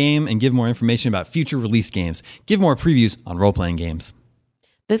about the game and give more information about future release games. Give more previews on role-playing games.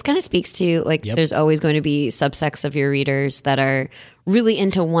 This kind of speaks to like there's always going to be subsects of your readers that are really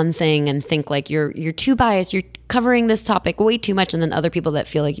into one thing and think like you're too biased, you're covering this topic way too much, and then other people that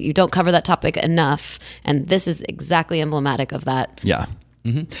feel like you don't cover that topic enough. And this is exactly emblematic of that. Yeah.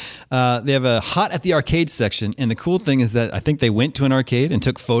 They have a hot at the arcade section, and the cool thing is that I think they went to an arcade and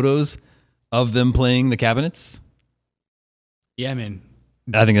took photos of them playing the cabinets. Yeah, I mean,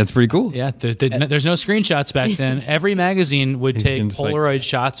 I think that's pretty cool. yeah, there's no screenshots back then. Every magazine would take just like- Polaroid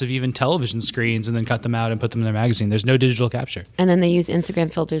shots of even television screens and then cut them out and put them in their magazine. There's no digital capture. And then they use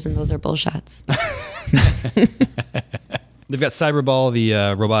Instagram filters, and those are bullshots. They've got Cyberball,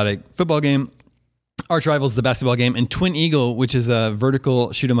 the robotic football game, Arch Rivals, the basketball game, and Twin Eagle, which is a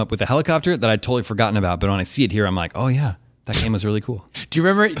vertical shoot 'em up with a helicopter that I'd totally forgotten about. But when I see it here, I'm like, oh yeah, that game was really cool. Do you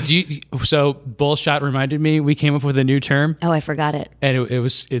remember? So bullshot reminded me. We came up with a new term, Oh, I forgot it. and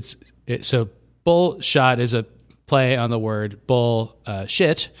so bullshot is a play on the word bull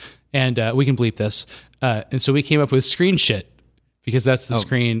shit, and we can bleep this. And so we came up with screen shit because that's the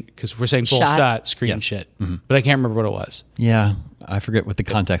screen. Because we're saying Shot. bullshot, screen shit, but I can't remember what it was. Yeah, I forget what the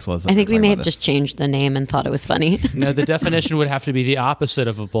context was. I think we may have just changed the name and thought it was funny. No, the definition would have to be the opposite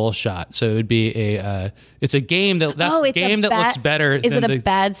of a bullshot. So it would be it's a game that looks better. Is than it a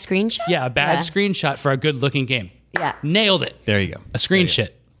bad screenshot? Yeah, a bad screenshot for a good looking game. Yeah. Nailed it. There you go. A screen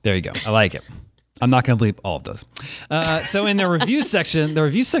shit. There you go. I like it. I'm not going to bleep all of those. So in the review section, the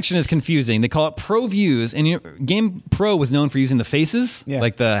review section is confusing. They call it Pro Views, and Game Pro was known for using the faces,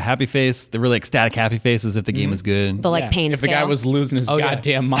 like the happy face, the really ecstatic happy face, as if the game was good. The pain If the scale. guy was losing his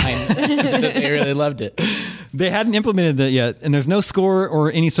goddamn mind, they really loved it. They hadn't implemented that yet, and there's no score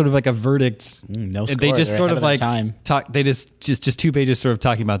or any sort of like a verdict. No They score. just They're sort ahead of their like time. talk. They just 2 pages sort of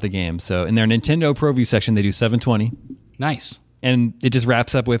talking about the game. So in their Nintendo Pro View section, they do 720. Nice. And it just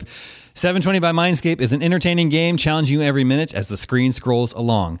wraps up with 720 by Mindscape is an entertaining game challenging you every minute as the screen scrolls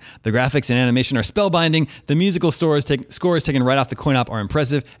along. The graphics and animation are spellbinding. The musical scores taken right off the coin op are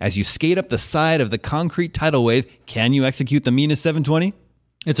impressive. As you skate up the side of the concrete tidal wave, can you execute the meanest 720?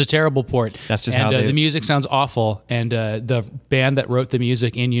 It's a terrible port. That's just and, how they- the music sounds awful. And the band that wrote the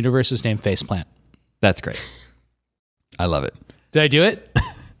music in Universe is named Faceplant. That's great. I love it. Did I do it?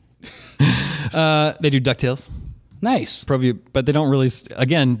 They do DuckTales, Nice. Pro View, but they don't really,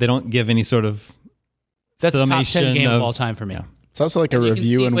 again, they don't give any sort of That's the top 10 summation game of all time for me. Yeah. It's also like a You can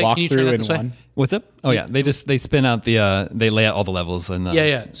review see- and wait, can you turn walkthrough that in this way? one. What's up? Oh yeah, they spin out they lay out all the levels and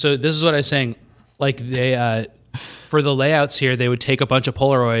Yeah. So this is what I was saying. Like they, for the layouts here, they would take a bunch of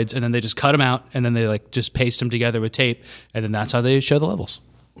Polaroids and then they just cut them out and then they like just paste them together with tape and then that's how they show the levels.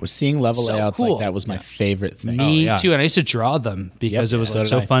 Seeing level So layouts cool. like that was my favorite thing. Me yeah. too. And I used to draw them because Yep, it was so like, did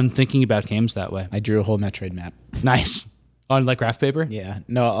so I. fun thinking about games that way. I drew a whole Metroid map. Nice. On like graph paper? Yeah,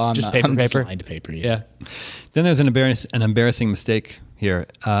 no, on Just paper, on paper? lined paper. Yeah. Then there's an embarrassing mistake here.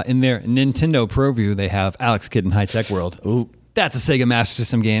 In their Nintendo Pro View, they have Alex Kidd in High Tech World. Ooh, That's a Sega Master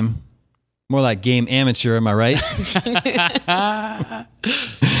System game. More like Game Amateur, am I right?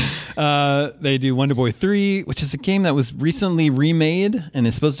 They do Wonder Boy 3, which is a game that was recently remade and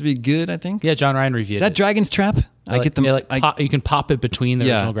is supposed to be good, I think. Yeah, John Ryan reviewed Is that it. Dragon's Trap? I get them. You can pop it between the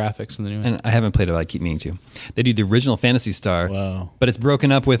Yeah. original graphics and the new one. And I haven't played it, but I keep meaning to. They do the original Phantasy Star, Whoa. but it's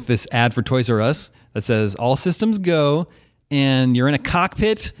broken up with this ad for Toys R Us that says, all systems go, and you're in a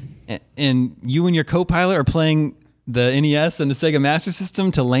cockpit, and you and your co-pilot are playing the NES and the Sega Master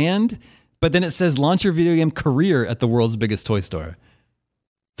System to land, but then it says, launch your video game career at the world's biggest toy store.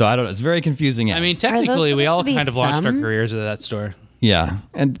 So I don't know. It's very confusing. I mean, those technically, we supposed all to be kind of launched our thumbs? careers at that store. yeah.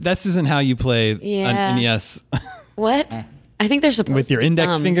 And this isn't how you play Yeah. an NES What? I think they're supposed with to your be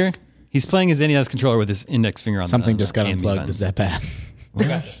index thumbs. finger. He's playing his NES controller with his index finger on something the, just got AMB unplugged. buttons. Is that bad?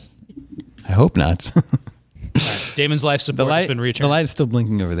 I hope not. Damon's life The support has light, been the returned. light is still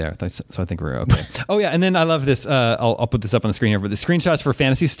blinking over there, so I think we're okay. Oh yeah, and then I love this. I'll put this up on the screen here. But the screenshots for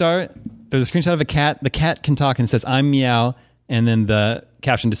Phantasy Star. There's a screenshot of a cat. The cat can talk and says, "I'm meow," and then the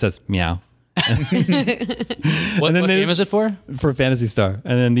caption just says "meow" What and then game is it for? for Phantasy Star.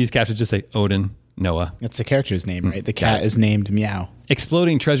 And then these captions just say Odin, Noah, That's the character's name, right? The cat is named Meow.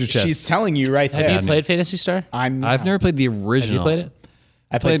 exploding treasure chest. She's telling you right there. Have you played Fantasy Star? I'm. I've never played the original. Have you played it?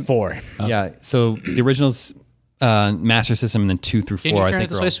 I played 4. Yeah, so the original's Master System, and then 2 through 4. Can you I turn think it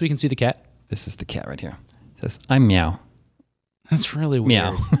this are way all- so we can see the cat? This is the cat right here. It says, "I'm meow, That's really weird.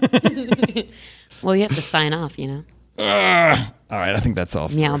 meow." Well, you have to sign off, you know. All right, I think that's all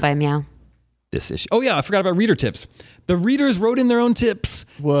for Meow by meow. this issue. Oh yeah, I forgot about reader tips. The readers wrote in their own tips.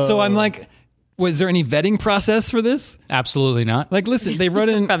 Whoa. So I'm like, Was there any vetting process for this? Absolutely not. Like, listen, they wrote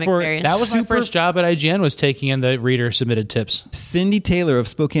in From for experience. That was my first job at IGN, was taking in the reader submitted tips. Cindy Taylor of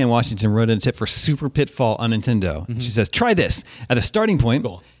Spokane, Washington wrote in a tip for Super Pitfall on Nintendo. She says, try this. At the starting point,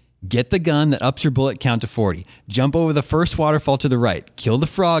 get the gun that ups your bullet count to 40. Jump over the first waterfall to the right. Kill the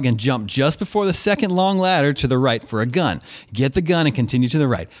frog and jump just before the second long ladder to the right for a gun. Get the gun and continue to the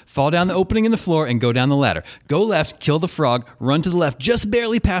right. Fall down the opening in the floor and go down the ladder. Go left, kill the frog, run to the left just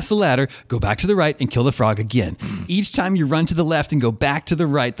barely past the ladder, go back to the right and kill the frog again. Each time you run to the left and go back to the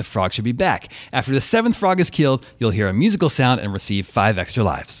right, the frog should be back. After the 7th frog is killed, you'll hear a musical sound and receive 5 extra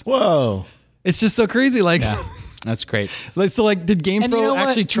lives. Whoa. It's just so crazy. Like, That's great. did GamePro And you know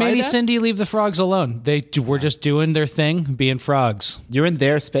actually what? try Maybe that? Cindy, leave the frogs alone. They were just doing their thing, being frogs. You're in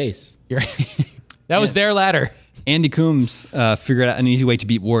their space. That was their ladder. Andy Coombs figured out an easy way to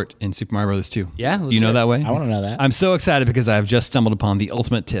beat Wart in Super Mario Bros. 2. Yeah, Do let's you know hear that it. way? I want to know that. I'm so excited because I have just stumbled upon the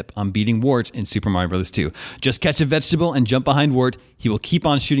ultimate tip on beating Wart in Super Mario Bros. 2. Just catch a vegetable and jump behind Wart. He will keep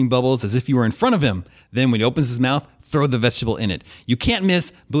on shooting bubbles as if you were in front of him. Then when he opens his mouth, throw the vegetable in it. You can't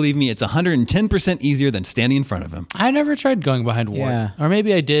miss. Believe me, it's 110% easier than standing in front of him. I never tried going behind Wart. Yeah. Or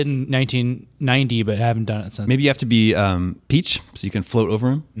maybe I did in 1990, but haven't done it since. Maybe you have to be Peach so you can float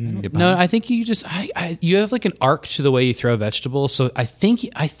over him. Get behind No, him. I think you just you have like an arc to the way you throw vegetables. So I think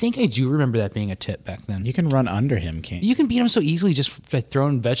I do remember that being a tip back then. You can run under him, can't you? You can beat him so easily just by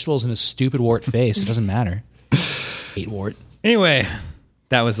throwing vegetables in his stupid Wart face. It doesn't matter. Hate Wart. Anyway,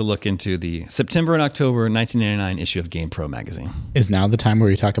 that was a look into the September and October 1999 issue of GamePro magazine. Is now the time where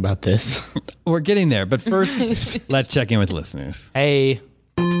we talk about this? We're getting there, but first, let's check in with listeners. Hey,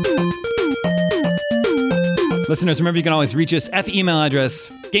 Listeners, remember you can always reach us at the email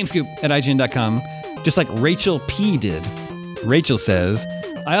address gamescoop@ign.com, just like Rachel P. did. Rachel says,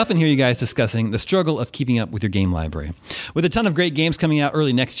 I often hear you guys discussing the struggle of keeping up with your game library. With a ton of great games coming out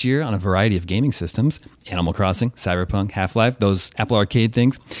early next year on a variety of gaming systems, Animal Crossing, Cyberpunk, Half-Life, those Apple Arcade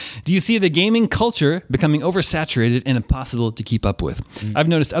things, do you see the gaming culture becoming oversaturated and impossible to keep up with? I've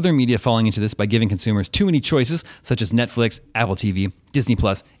noticed other media falling into this by giving consumers too many choices, such as Netflix, Apple TV, Disney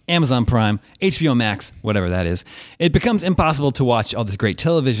Plus, Amazon Prime, HBO Max, whatever that is. It becomes impossible to watch all this great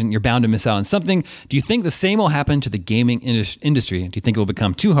television. You're bound to miss out on something. Do you think the same will happen to the gaming industry? Do you think it will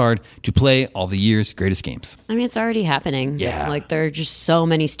become too hard to play all the year's greatest games? I mean, it's already happening. Yeah. Like, there are just so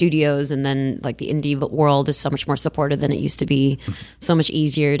many studios, and then, like, the indie world is so much more supported than it used to be. So much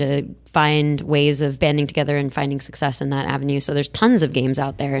easier to find ways of banding together and finding success in that avenue. So there's tons of games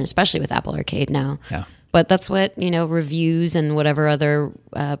out there, and especially with Apple Arcade now. Yeah. But that's what, reviews and whatever other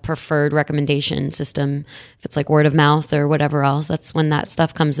preferred recommendation system, if it's like word of mouth or whatever else, that's when that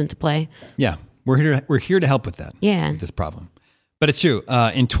stuff comes into play. Yeah, we're here to help with that. Yeah. With this problem. But it's true.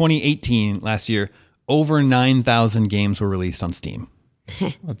 In 2018, last year, over 9,000 games were released on Steam.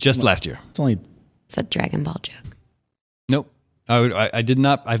 Just last year. It's only It's a Dragon Ball joke. Nope. I did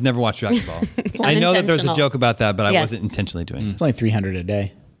not. I've never watched Dragon Ball. I know that there's a unintentional. joke about that, but I Yes. wasn't intentionally doing it. it's only 300 a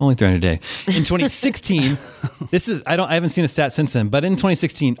day. Only 300 a day. In 2016, I haven't seen a stat since then, but in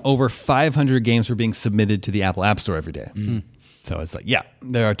 2016, over 500 games were being submitted to the Apple App Store every day. So it's like, yeah,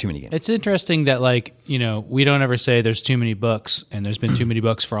 there are too many games. it's interesting that we don't ever say there's too many books, and there's been too many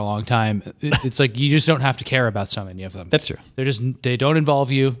books for a long time. It's like you just don't have to care about so many of them. That's true. They don't involve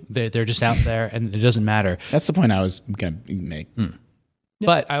you. They're just out there, and it doesn't matter. That's the point I was going to make.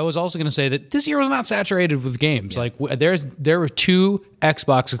 But I was also going to say that this year was not saturated with games. Like there were 2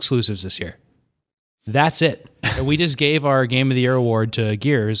 Xbox exclusives this year. That's it. And we just gave our Game of the Year award to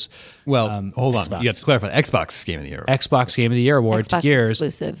Gears. Well, hold on. Xbox. You have to clarify. Xbox Game of the Year. Xbox Game of the Year award to Xbox Gears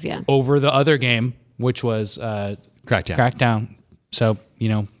exclusive, yeah. over the other game, which was Crackdown. Crackdown. So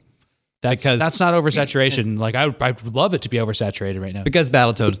that's not oversaturation. Like I would love it to be oversaturated right now. Because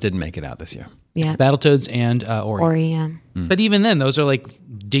Battletoads didn't make it out this year. Yeah. Battletoads and Ori. Ori, yeah. But even then, those are like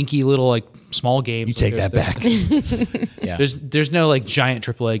dinky little like small games. You take that back. Yeah. There's no like giant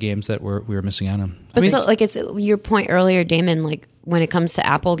AAA games that we were missing out on. But still, like, it's your point earlier, Damon, like, when it comes to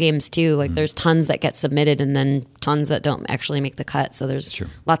Apple games too, like there's tons that get submitted and then tons that don't actually make the cut. So there's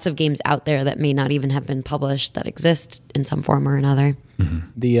lots of games out there that may not even have been published that exist in some form or another.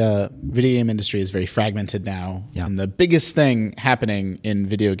 The video game industry is very fragmented now. Yeah. And the biggest thing happening in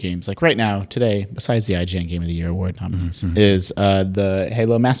video games, like right now, today, besides the IGN Game of the Year award nominees, is the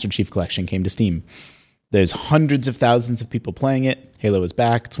Halo Master Chief Collection came to Steam. There's hundreds of thousands of people playing it. Halo is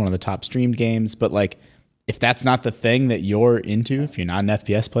back. It's one of the top streamed games. But like, if that's not the thing that you're into, if you're not an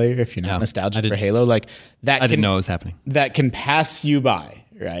FPS player, if you're not nostalgic for Halo, like that I didn't know it was happening. that can pass you by,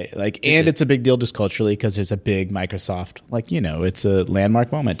 right? Like, and it's a big deal just culturally because there's a big Microsoft, like, it's a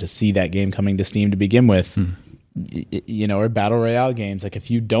landmark moment to see that game coming to Steam to begin with, or battle royale games. Like,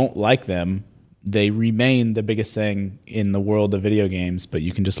 if you don't like them, they remain the biggest thing in the world of video games, but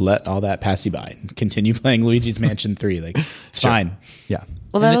you can just let all that pass you by and continue playing Luigi's Mansion 3. Like, it's fine. Yeah.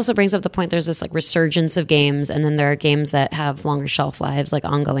 Well, that also brings up the point. There's this like resurgence of games, and then there are games that have longer shelf lives, like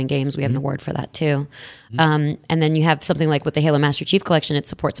ongoing games. We have an award for that too. And then you have something like with the Halo Master Chief Collection, it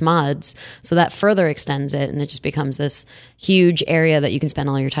supports mods, so that further extends it, and it just becomes this huge area that you can spend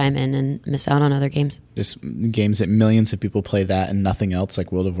all your time in and miss out on other games. Just games that millions of people play that and nothing else,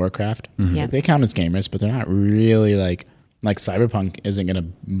 like World of Warcraft. Yeah. They count as gamers, but they're not really like Cyberpunk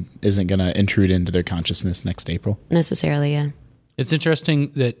isn't gonna intrude into their consciousness next April. Necessarily, yeah. It's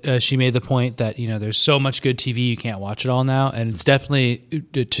interesting that she made the point that, you know, there's so much good TV, you can't watch it all now. And it's definitely,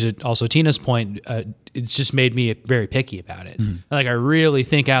 to also Tina's point, it's just made me very picky about it. Like, I really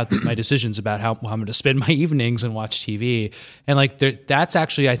think out my decisions about how I'm going to spend my evenings and watch TV. And like, that's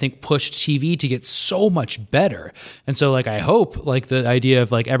actually, I think, pushed TV to get so much better. And so like, I hope like the idea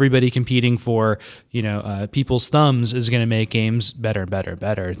of like everybody competing for, you know, people's thumbs is going to make games better and better and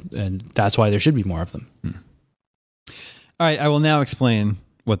better. And that's why there should be more of them. All right, I will now explain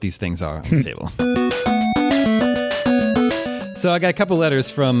what these things are on the table. So I got a couple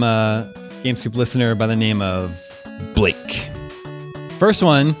letters from a GameScoop listener by the name of Blake. First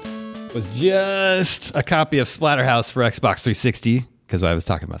one was just a copy of Splatterhouse for Xbox 360, because I was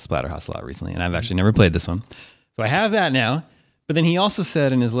talking about Splatterhouse a lot recently, and I've actually never played this one. So I have that now. But then he also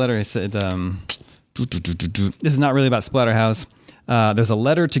said in his letter, he said, this is not really about Splatterhouse. There's a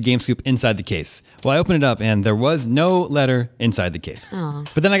letter to GameScoop inside the case. Well, I opened it up and there was no letter inside the case.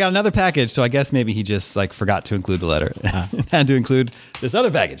 Aww. But then I got another package, so I guess maybe he just like forgot to include the letter. Had to include this other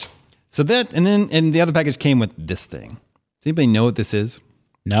package. So that, and the other package came with this thing. Does anybody know what this is?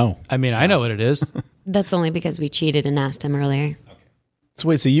 No. I mean, I know what it is. That's only because we cheated and asked him earlier. So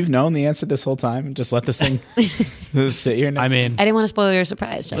wait, so you've known the answer this whole time and just let this thing sit here next I mean, I didn't want to spoil your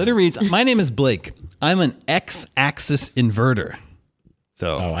surprise, Jeff. Letter reads, my name is Blake. I'm an X-axis inverter.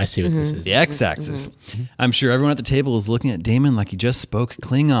 So Oh, I see what this is. the X-axis. I'm sure everyone at the table is looking at Damon like he just spoke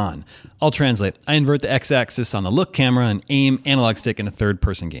Klingon. I'll translate. I invert the X-axis on the look camera and aim analog stick in a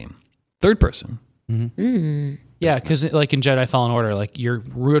third-person game. Third person? yeah, because like in Jedi Fallen Order, like you're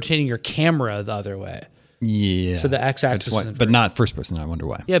rotating your camera the other way. Yeah. So the X-axis is but not first person. I wonder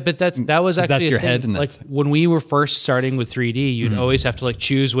why. Yeah, but that was actually that's a your thing. head and like that's- when we were first starting with 3D, you'd always have to like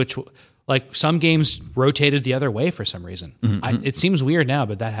choose which. Like some games rotated the other way for some reason. It seems weird now,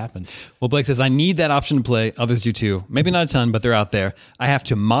 but that happened. Well, Blake says, I need that option to play. Others do too. Maybe not a ton, but they're out there. I have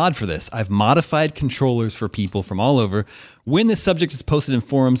to mod for this. I've modified controllers for people from all over. When this subject is posted in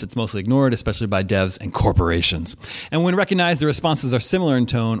forums, it's mostly ignored, especially by devs and corporations. And when recognized, the responses are similar in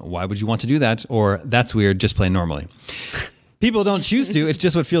tone. Why would you want to do that? Or that's weird, just play normally. People don't choose to, it's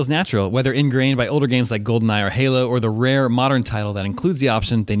just what feels natural, whether ingrained by older games like GoldenEye or Halo, or the rare modern title that includes the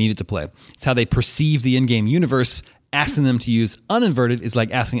option they needed to play. It's how they perceive the in-game universe. Asking them to use uninverted is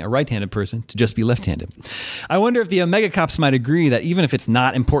like asking a right-handed person to just be left-handed. I wonder if the Omega Cops might agree that even if it's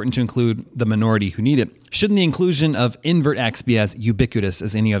not important to include the minority who need it, shouldn't the inclusion of Invert X be as ubiquitous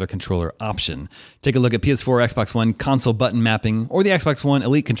as any other controller option? Take a look at PS4, Xbox One console button mapping, or the Xbox One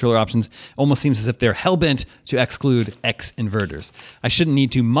Elite controller options. Almost seems as if they're hell-bent to exclude X inverters. I shouldn't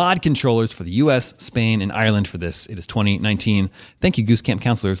need to mod controllers for the US, Spain, and Ireland for this. It is 2019. Thank you, Goose Camp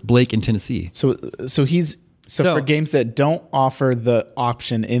counselors, Blake in Tennessee. So for games that don't offer the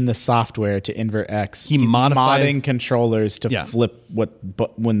option in the software to invert X, He's modding controllers to Yeah. flip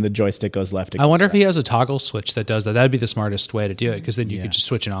when the joystick goes left. I wonder if he has a toggle switch that does that. That'd be the smartest way to do it, because then you could just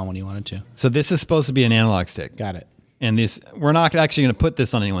switch it on when you wanted to. So this is supposed to be an analog stick. Got it. And this, we're not actually going to put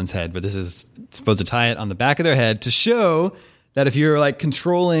this on anyone's head, but this is supposed to tie it on the back of their head to show that if you're like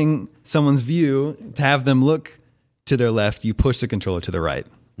controlling someone's view to have them look to their left, you push the controller to the right.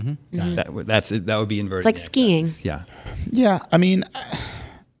 That would be inverted. It's like skiing. Yeah. Yeah, I mean,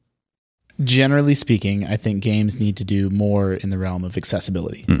 generally speaking, I think games need to do more in the realm of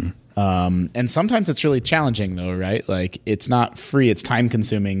accessibility. And sometimes it's really challenging, though, right? Like, it's not free; it's time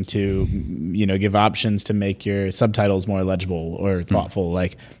consuming to, give options to make your subtitles more legible or thoughtful.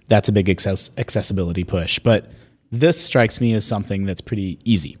 Like, that's a big accessibility push. But this strikes me as something that's pretty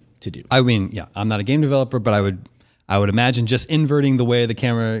easy to do. I mean, yeah, I'm not a game developer, but I would imagine just inverting the way the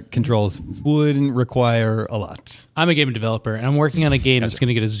camera controls wouldn't require a lot. I'm a game developer, and I'm working on a game that's going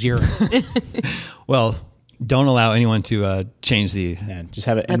to get a 0. Well, don't allow anyone to change the Just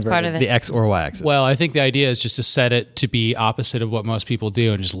have it That's inverted. part of it. the X or Y axis. Well, I think the idea is just to set it to be opposite of what most people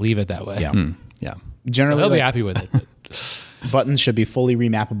do and just leave it that way. Yeah. Yeah. So Generally, they'll be like, happy with it. But buttons should be fully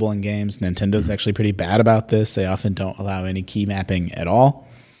remappable in games. Nintendo's actually pretty bad about this. They often don't allow any key mapping at all.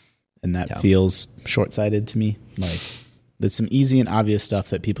 And that feels short-sighted to me. There's some easy and obvious stuff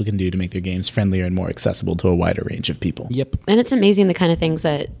that people can do to make their games friendlier and more accessible to a wider range of people. Yep. And it's amazing the kind of things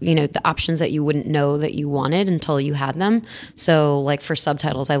that, the options that you wouldn't know that you wanted until you had them. So like for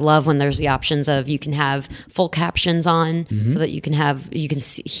subtitles, I love when there's the options of you can have full captions on so that you can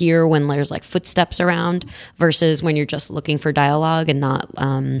hear when there's like footsteps around versus when you're just looking for dialogue and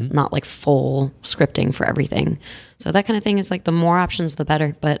not like full scripting for everything. So that kind of thing is like the more options, the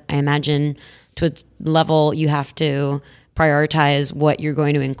better. But I imagine to a level you have to prioritize what you're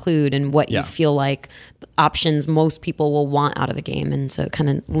going to include and what you feel like options most people will want out of the game. And so it kind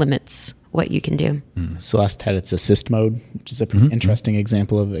of limits what you can do. Celeste had its assist mode, which is a pretty interesting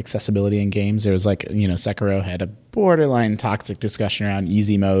example of accessibility in games. There was like, Sekiro had a borderline toxic discussion around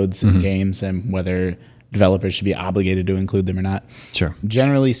easy modes in games and whether developers should be obligated to include them or not. Sure.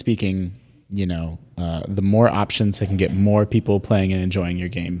 Generally speaking, the more options that can get more people playing and enjoying your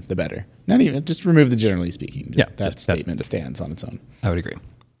game, the better. Not even, just remove the generally speaking. That statement stands on its own. I would agree.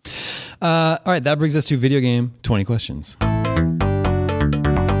 All right, that brings us to video game 20 questions.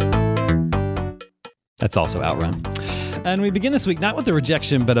 That's also Outrun. And we begin this week not with a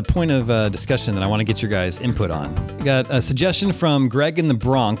rejection, but a point of discussion that I want to get your guys' input on. We got a suggestion from Greg in the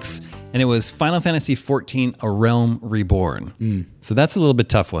Bronx, and it was Final Fantasy XIV: A Realm Reborn. So that's a little bit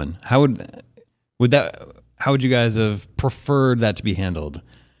tough one. How would you guys have preferred that to be handled?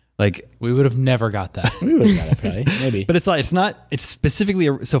 Like, We would have never got that. We would have got it probably, maybe. but it's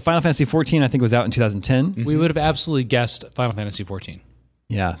specifically so Final Fantasy XIV I think was out in 2010. We would have absolutely guessed Final Fantasy 14.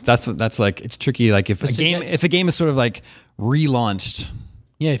 Yeah, that's like, it's tricky. Like if a game is sort of like relaunched.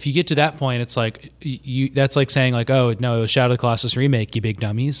 Yeah, if you get to that point, it's like that's like saying like, oh no, it was Shadow of the Colossus remake, you big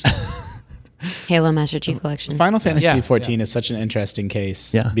dummies. Halo Master Chief Collection. Final Fantasy Yeah, XIV yeah. is such an interesting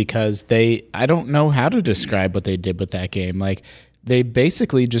case Yeah. because I don't know how to describe what they did with that game. Like, they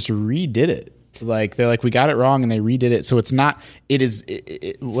basically just redid it. Like, they're like, we got it wrong, and they redid it. So it's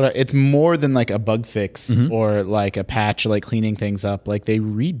more than like a bug fix or like a patch, like cleaning things up. Like, they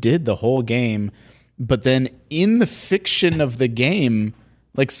redid the whole game, but then in the fiction of the game,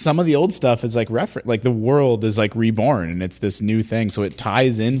 like some of the old stuff is like like the world is like reborn and it's this new thing. So it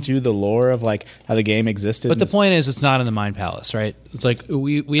ties into the lore of like how the game existed. But the point is, it's not in the Mind Palace, right? It's like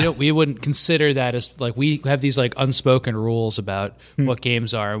we wouldn't consider that as like, we have these like unspoken rules about what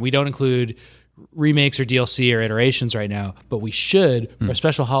games are. We don't include remakes or DLC or iterations right now, but we should for a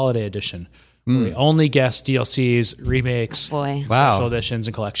special holiday edition. Where we only guess DLCs, remakes, Boy. special editions,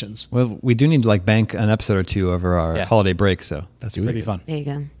 and collections. Well, we do need to like bank an episode or two over our Yeah. holiday break, so that's It'd be fun. There you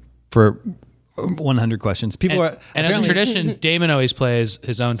go. for 100 questions. People are And as a apparently- tradition, Damon always plays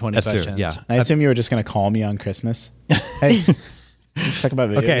his own 20 That's true, questions. yeah. I assume you were just going to call me on Christmas. Hey, let's talk about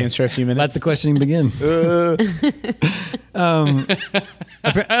video Okay, games for a few let minutes. the questioning begin.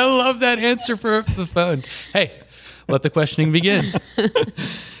 I love that answer for the phone. Hey, let the questioning begin.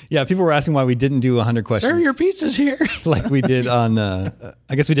 Yeah, people were asking why we didn't do 100 questions. Sir, your pizza's here. like we did on.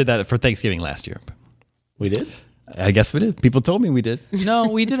 I guess we did that for Thanksgiving last year. We did? I guess we did. People told me we did. No,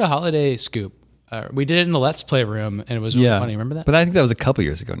 we did a holiday scoop. We did it in the Let's Play room, and it was really funny. Remember that? But I think that was a couple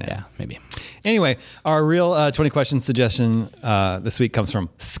years ago now. Yeah, maybe. Anyway, our real 20 question suggestion this week comes from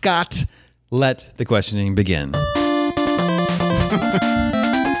Scott. Let the questioning begin.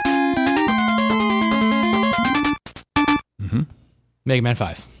 Mega Man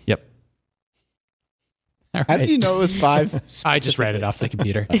 5. Yep. All How right. did you know it was 5? I just read it off the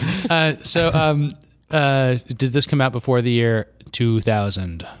computer. Did this come out before the year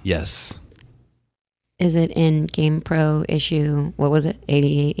 2000? Yes. Is it in Game Pro issue? What was it?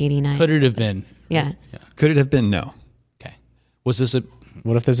 88, 89? Could it have been? Yeah. Could it have been? No. Okay. Was this a...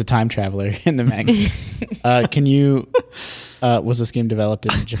 What if there's a time traveler in the magazine? Was this game developed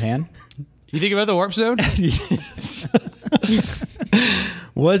in Japan? You think about the Warp Zone? Yes.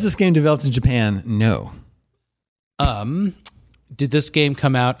 Was this game developed in Japan? No. Did this game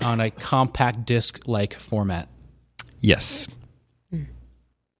come out on a compact disc-like format? Yes.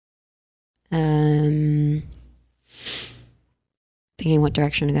 Thinking what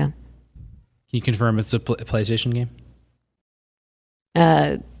direction to go. Can you confirm it's a PlayStation game?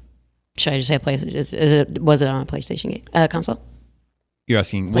 Should I just say PlayStation? Was it on a PlayStation game, console? You're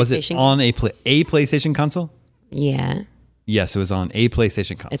asking, was it PlayStation on a PlayStation console? Yeah. Yes, it was on a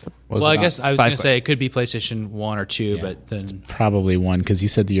PlayStation console. It's Was Well, it I not? guess I was Five going to say it could be PlayStation 1 or 2, but then Probably 1, because you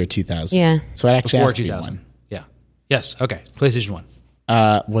said the year 2000. Yeah. So it actually before has to be 2000. 1. Yeah. Yes. Okay. PlayStation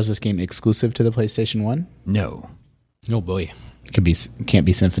 1. Was this game exclusive to the PlayStation 1? No. Oh boy. Can't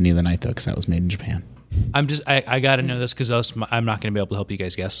be Symphony of the Night, though, because that was made in Japan. I got to know this because I'm not going to be able to help you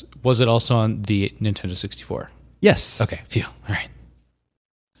guys guess. Was it also on the Nintendo 64? Yes. Okay. Phew. All right.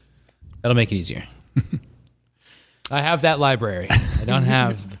 That'll make it easier. I have that library. I don't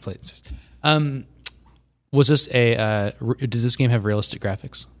have the PlayStation. Was this did this game have realistic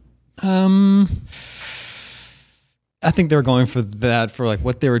graphics? I think they were going for that for like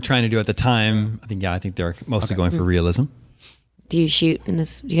what they were trying to do at the time. I think they were mostly going for realism. Do you shoot in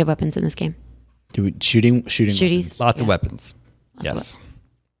this? Do you have weapons in this game? Shooting Shooties? Lots of Yeah. weapons. Yes.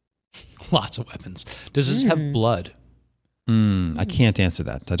 Lots of weapons. Does this have blood? I can't answer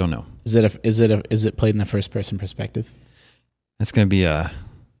that. I don't know. Is it played in the first person perspective? It's going to be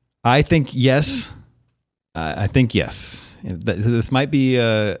I think yes. I think yes. This might be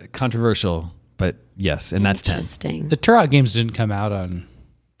controversial, but yes, and that's 10. Interesting. The Turok games didn't come out on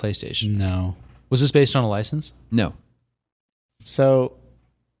PlayStation. No. Was this based on a license? No. So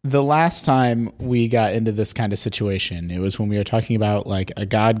the last time we got into this kind of situation, it was when we were talking about like a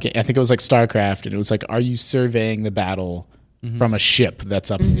god game. I think it was like StarCraft, and it was like, are you surveying the battle from a ship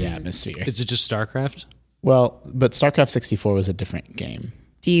that's up in the atmosphere? Is it just StarCraft? Well, but StarCraft 64 was a different game.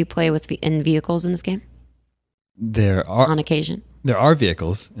 Do you play with in vehicles in this game There are on occasion? there are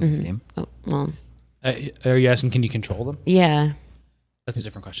vehicles in this game. Oh, well, Are you asking, can you control them? yeah. That's a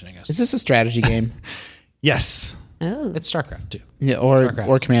different question, I guess. Is this a strategy game? Yes. Oh, It's StarCraft too. Yeah, or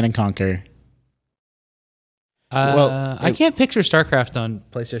StarCraft. Command and Conquer. I can't picture StarCraft on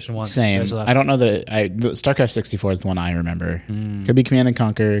PlayStation 1. Same. There's a lot- I don't know that the StarCraft 64 is the one I remember. Could be Command and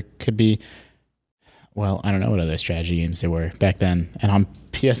Conquer. Could be. Well, I don't know what other strategy games there were back then, and on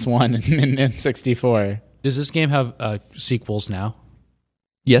PS1 and 64. Does this game have sequels now?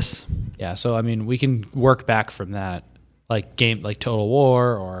 Yes. Yeah, so I mean, we can work back from that, like Total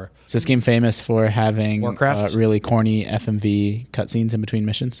War or Is this game famous for having Warcraft? really corny FMV cutscenes in between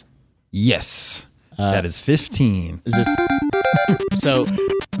missions? Yes. That is 15. Is this so?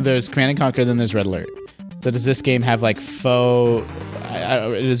 There's Command and Conquer, then there's Red Alert. So does this game have like faux?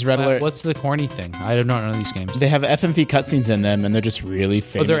 Is Red Alert? what's the corny thing? I don't know these games. They have FMV cutscenes in them, and they're just really Oh,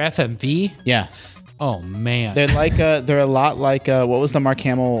 famous. they're FMV. Yeah, Oh man, they're like they're a lot like what was the Mark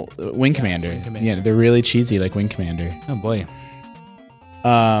Hamill Wing Commander? Wing Commander. Yeah, they're really cheesy like Wing Commander. oh boy.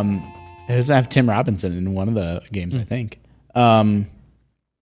 It doesn't have Tim Robinson in one of the games, I think.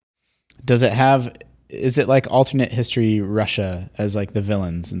 Does it have? Is it like alternate history Russia as like the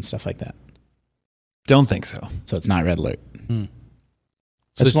villains and stuff like that? Don't think so. So it's not Red Alert. So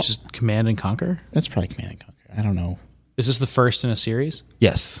That's it's just Command and Conquer. That's probably Command and Conquer. I don't know. Is this the first in a series?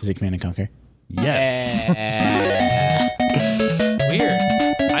 Yes. Is it Command and Conquer? Yes. Weird.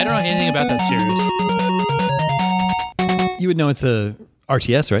 I don't know anything about that series. You would know it's a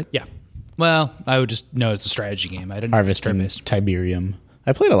RTS, right? Yeah. Well, I would just know it's a strategy game. I didn't Harvest know and it's Tiberium.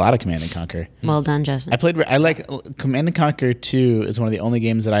 I played a lot of Command and Conquer. well done, Justin. I like Command and Conquer 2 is one of the only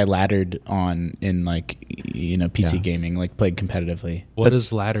games that I laddered on in like PC gaming, like played competitively. What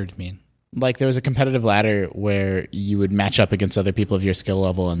does laddered mean? Like there was a competitive ladder where you would match up against other people of your skill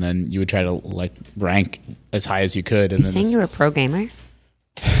level, and then you would try to like rank as high as you could. And you then saying you were a pro gamer?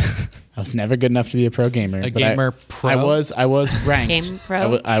 I was never good enough to be a pro gamer. A but gamer pro? I was ranked. Game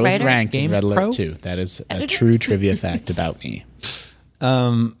pro I was writer? ranked in Game Red Alert pro? 2. That is a true trivia fact about me.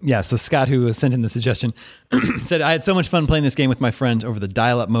 So Scott, who sent in the suggestion, said, I had so much fun playing this game with my friends over the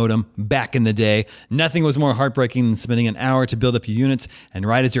dial-up modem back in the day. Nothing was more heartbreaking than spending an hour to build up your units, and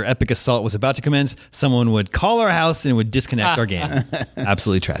right as your epic assault was about to commence, someone would call our house and would disconnect our game.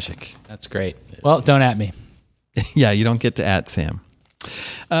 Absolutely tragic. That's great. Well, don't at me. Yeah, you don't get to at Sam.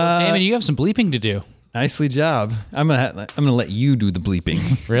 Damon, you have some bleeping to do. Nicely job. I'm gonna let you do the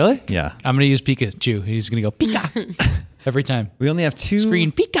bleeping. Really? Yeah. I'm going to use Pikachu. He's going to go Pika every time. We only have two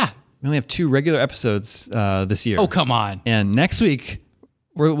Screen Pika. We only have 2 regular episodes this year. Oh, come on. And next week,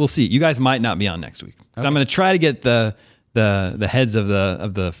 we'll see. You guys might not be on next week. Okay. I'm going to try to get the heads of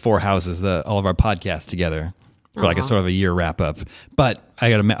the 4 houses, all of our podcasts together for like a sort of a year wrap up. But I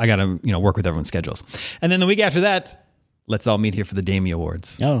gotta work with everyone's schedules. And then the week after that, let's all meet here for the Damie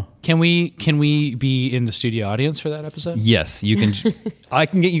Awards. Oh, Can we be in the studio audience for that episode? Yes, you can. I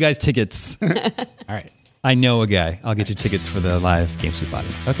can get you guys tickets. All right. I know a guy. I'll get you tickets for the live GameScoop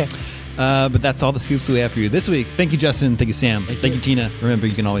audience. Okay. But that's all the scoops we have for you this week. Thank you, Justin. Thank you, Sam. Thank you, Tina. Remember,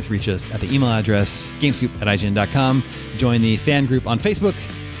 you can always reach us at the email address, gamescoop@ign.com. Join the fan group on Facebook.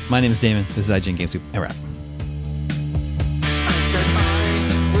 My name is Damon. This is IGN GameScoop, and we're out. I said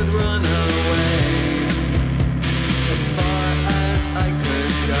I would run away as far as I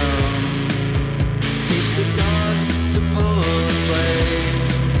could go. Teach the dogs to pull a sleigh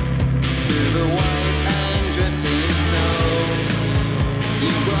through the white and drifting snow.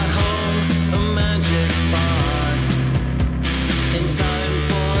 You brought home a magic box in time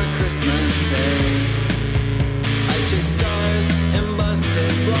for Christmas Day. I chased stars and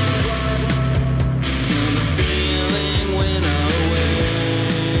busted blocks to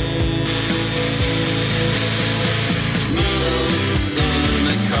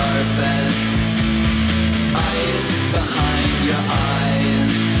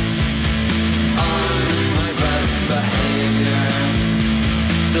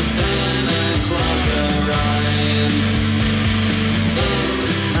Santa Claus arrives in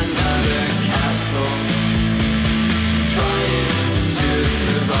another castle, trying to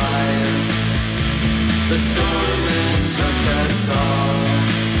survive the storm that took us all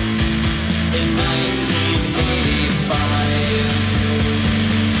in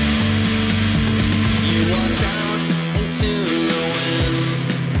 1985. You walked out into the wind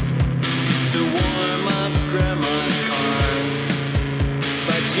to warm up Grandma's car,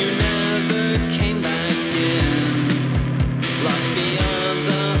 but you never came back in, lost beyond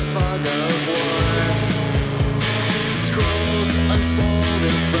the fog of war. Scrolls unfold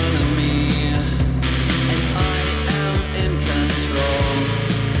in front of me, and I am in control.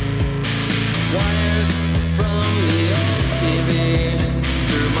 Wires from the old TV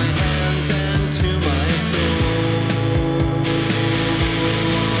through my hands and to my soul.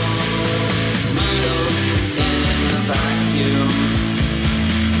 Needles in a vacuum,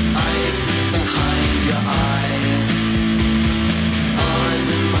 ice behind your eyes. On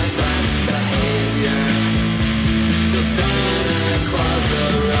my best behavior till Santa Claus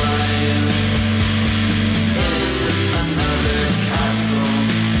arrives in another castle,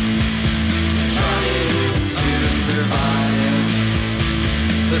 trying to survive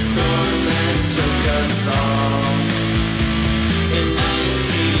the storm that took us all in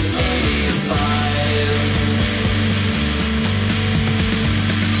 1985.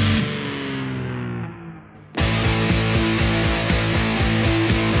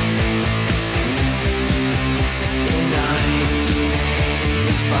 In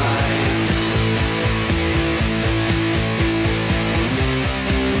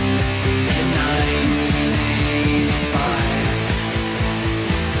 1985. In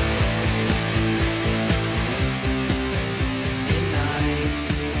 1985. In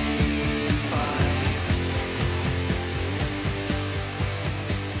 1985.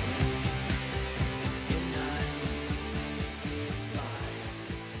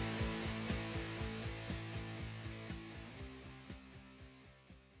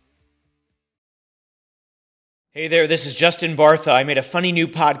 Hey there, this is Justin Bartha. I made a funny new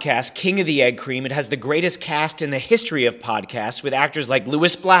podcast, King of the Egg Cream. It has the greatest cast in the history of podcasts with actors like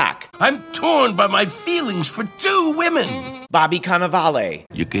Louis Black, I'm torn by my feelings for two women. Bobby Cannavale,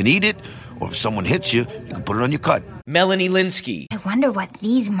 You can eat it, or if someone hits you, you can put it on your cut. Melanie Linsky, I wonder what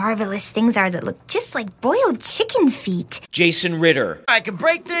these marvelous things are that look just like boiled chicken feet. Jason Ritter, I can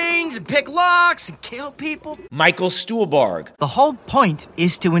break things and pick locks and kill people. Michael Stuhlbarg, The whole point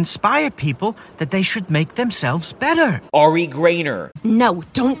is to inspire people that they should make themselves better. Ari Grainer, No,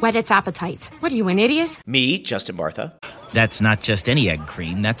 don't whet its appetite. What are you, an idiot? me, Justin Bartha, That's not just any egg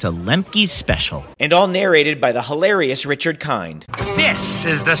cream, that's a Lemke's special. and all narrated by the hilarious Richard Kind. This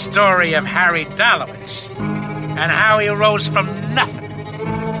is the story of Harry Dalowitz and how he rose from nothing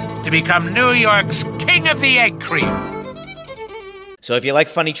to become New York's King of the Egg Cream. So if you like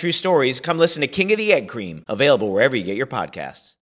funny true stories, come listen to King of the Egg Cream, available wherever you get your podcasts.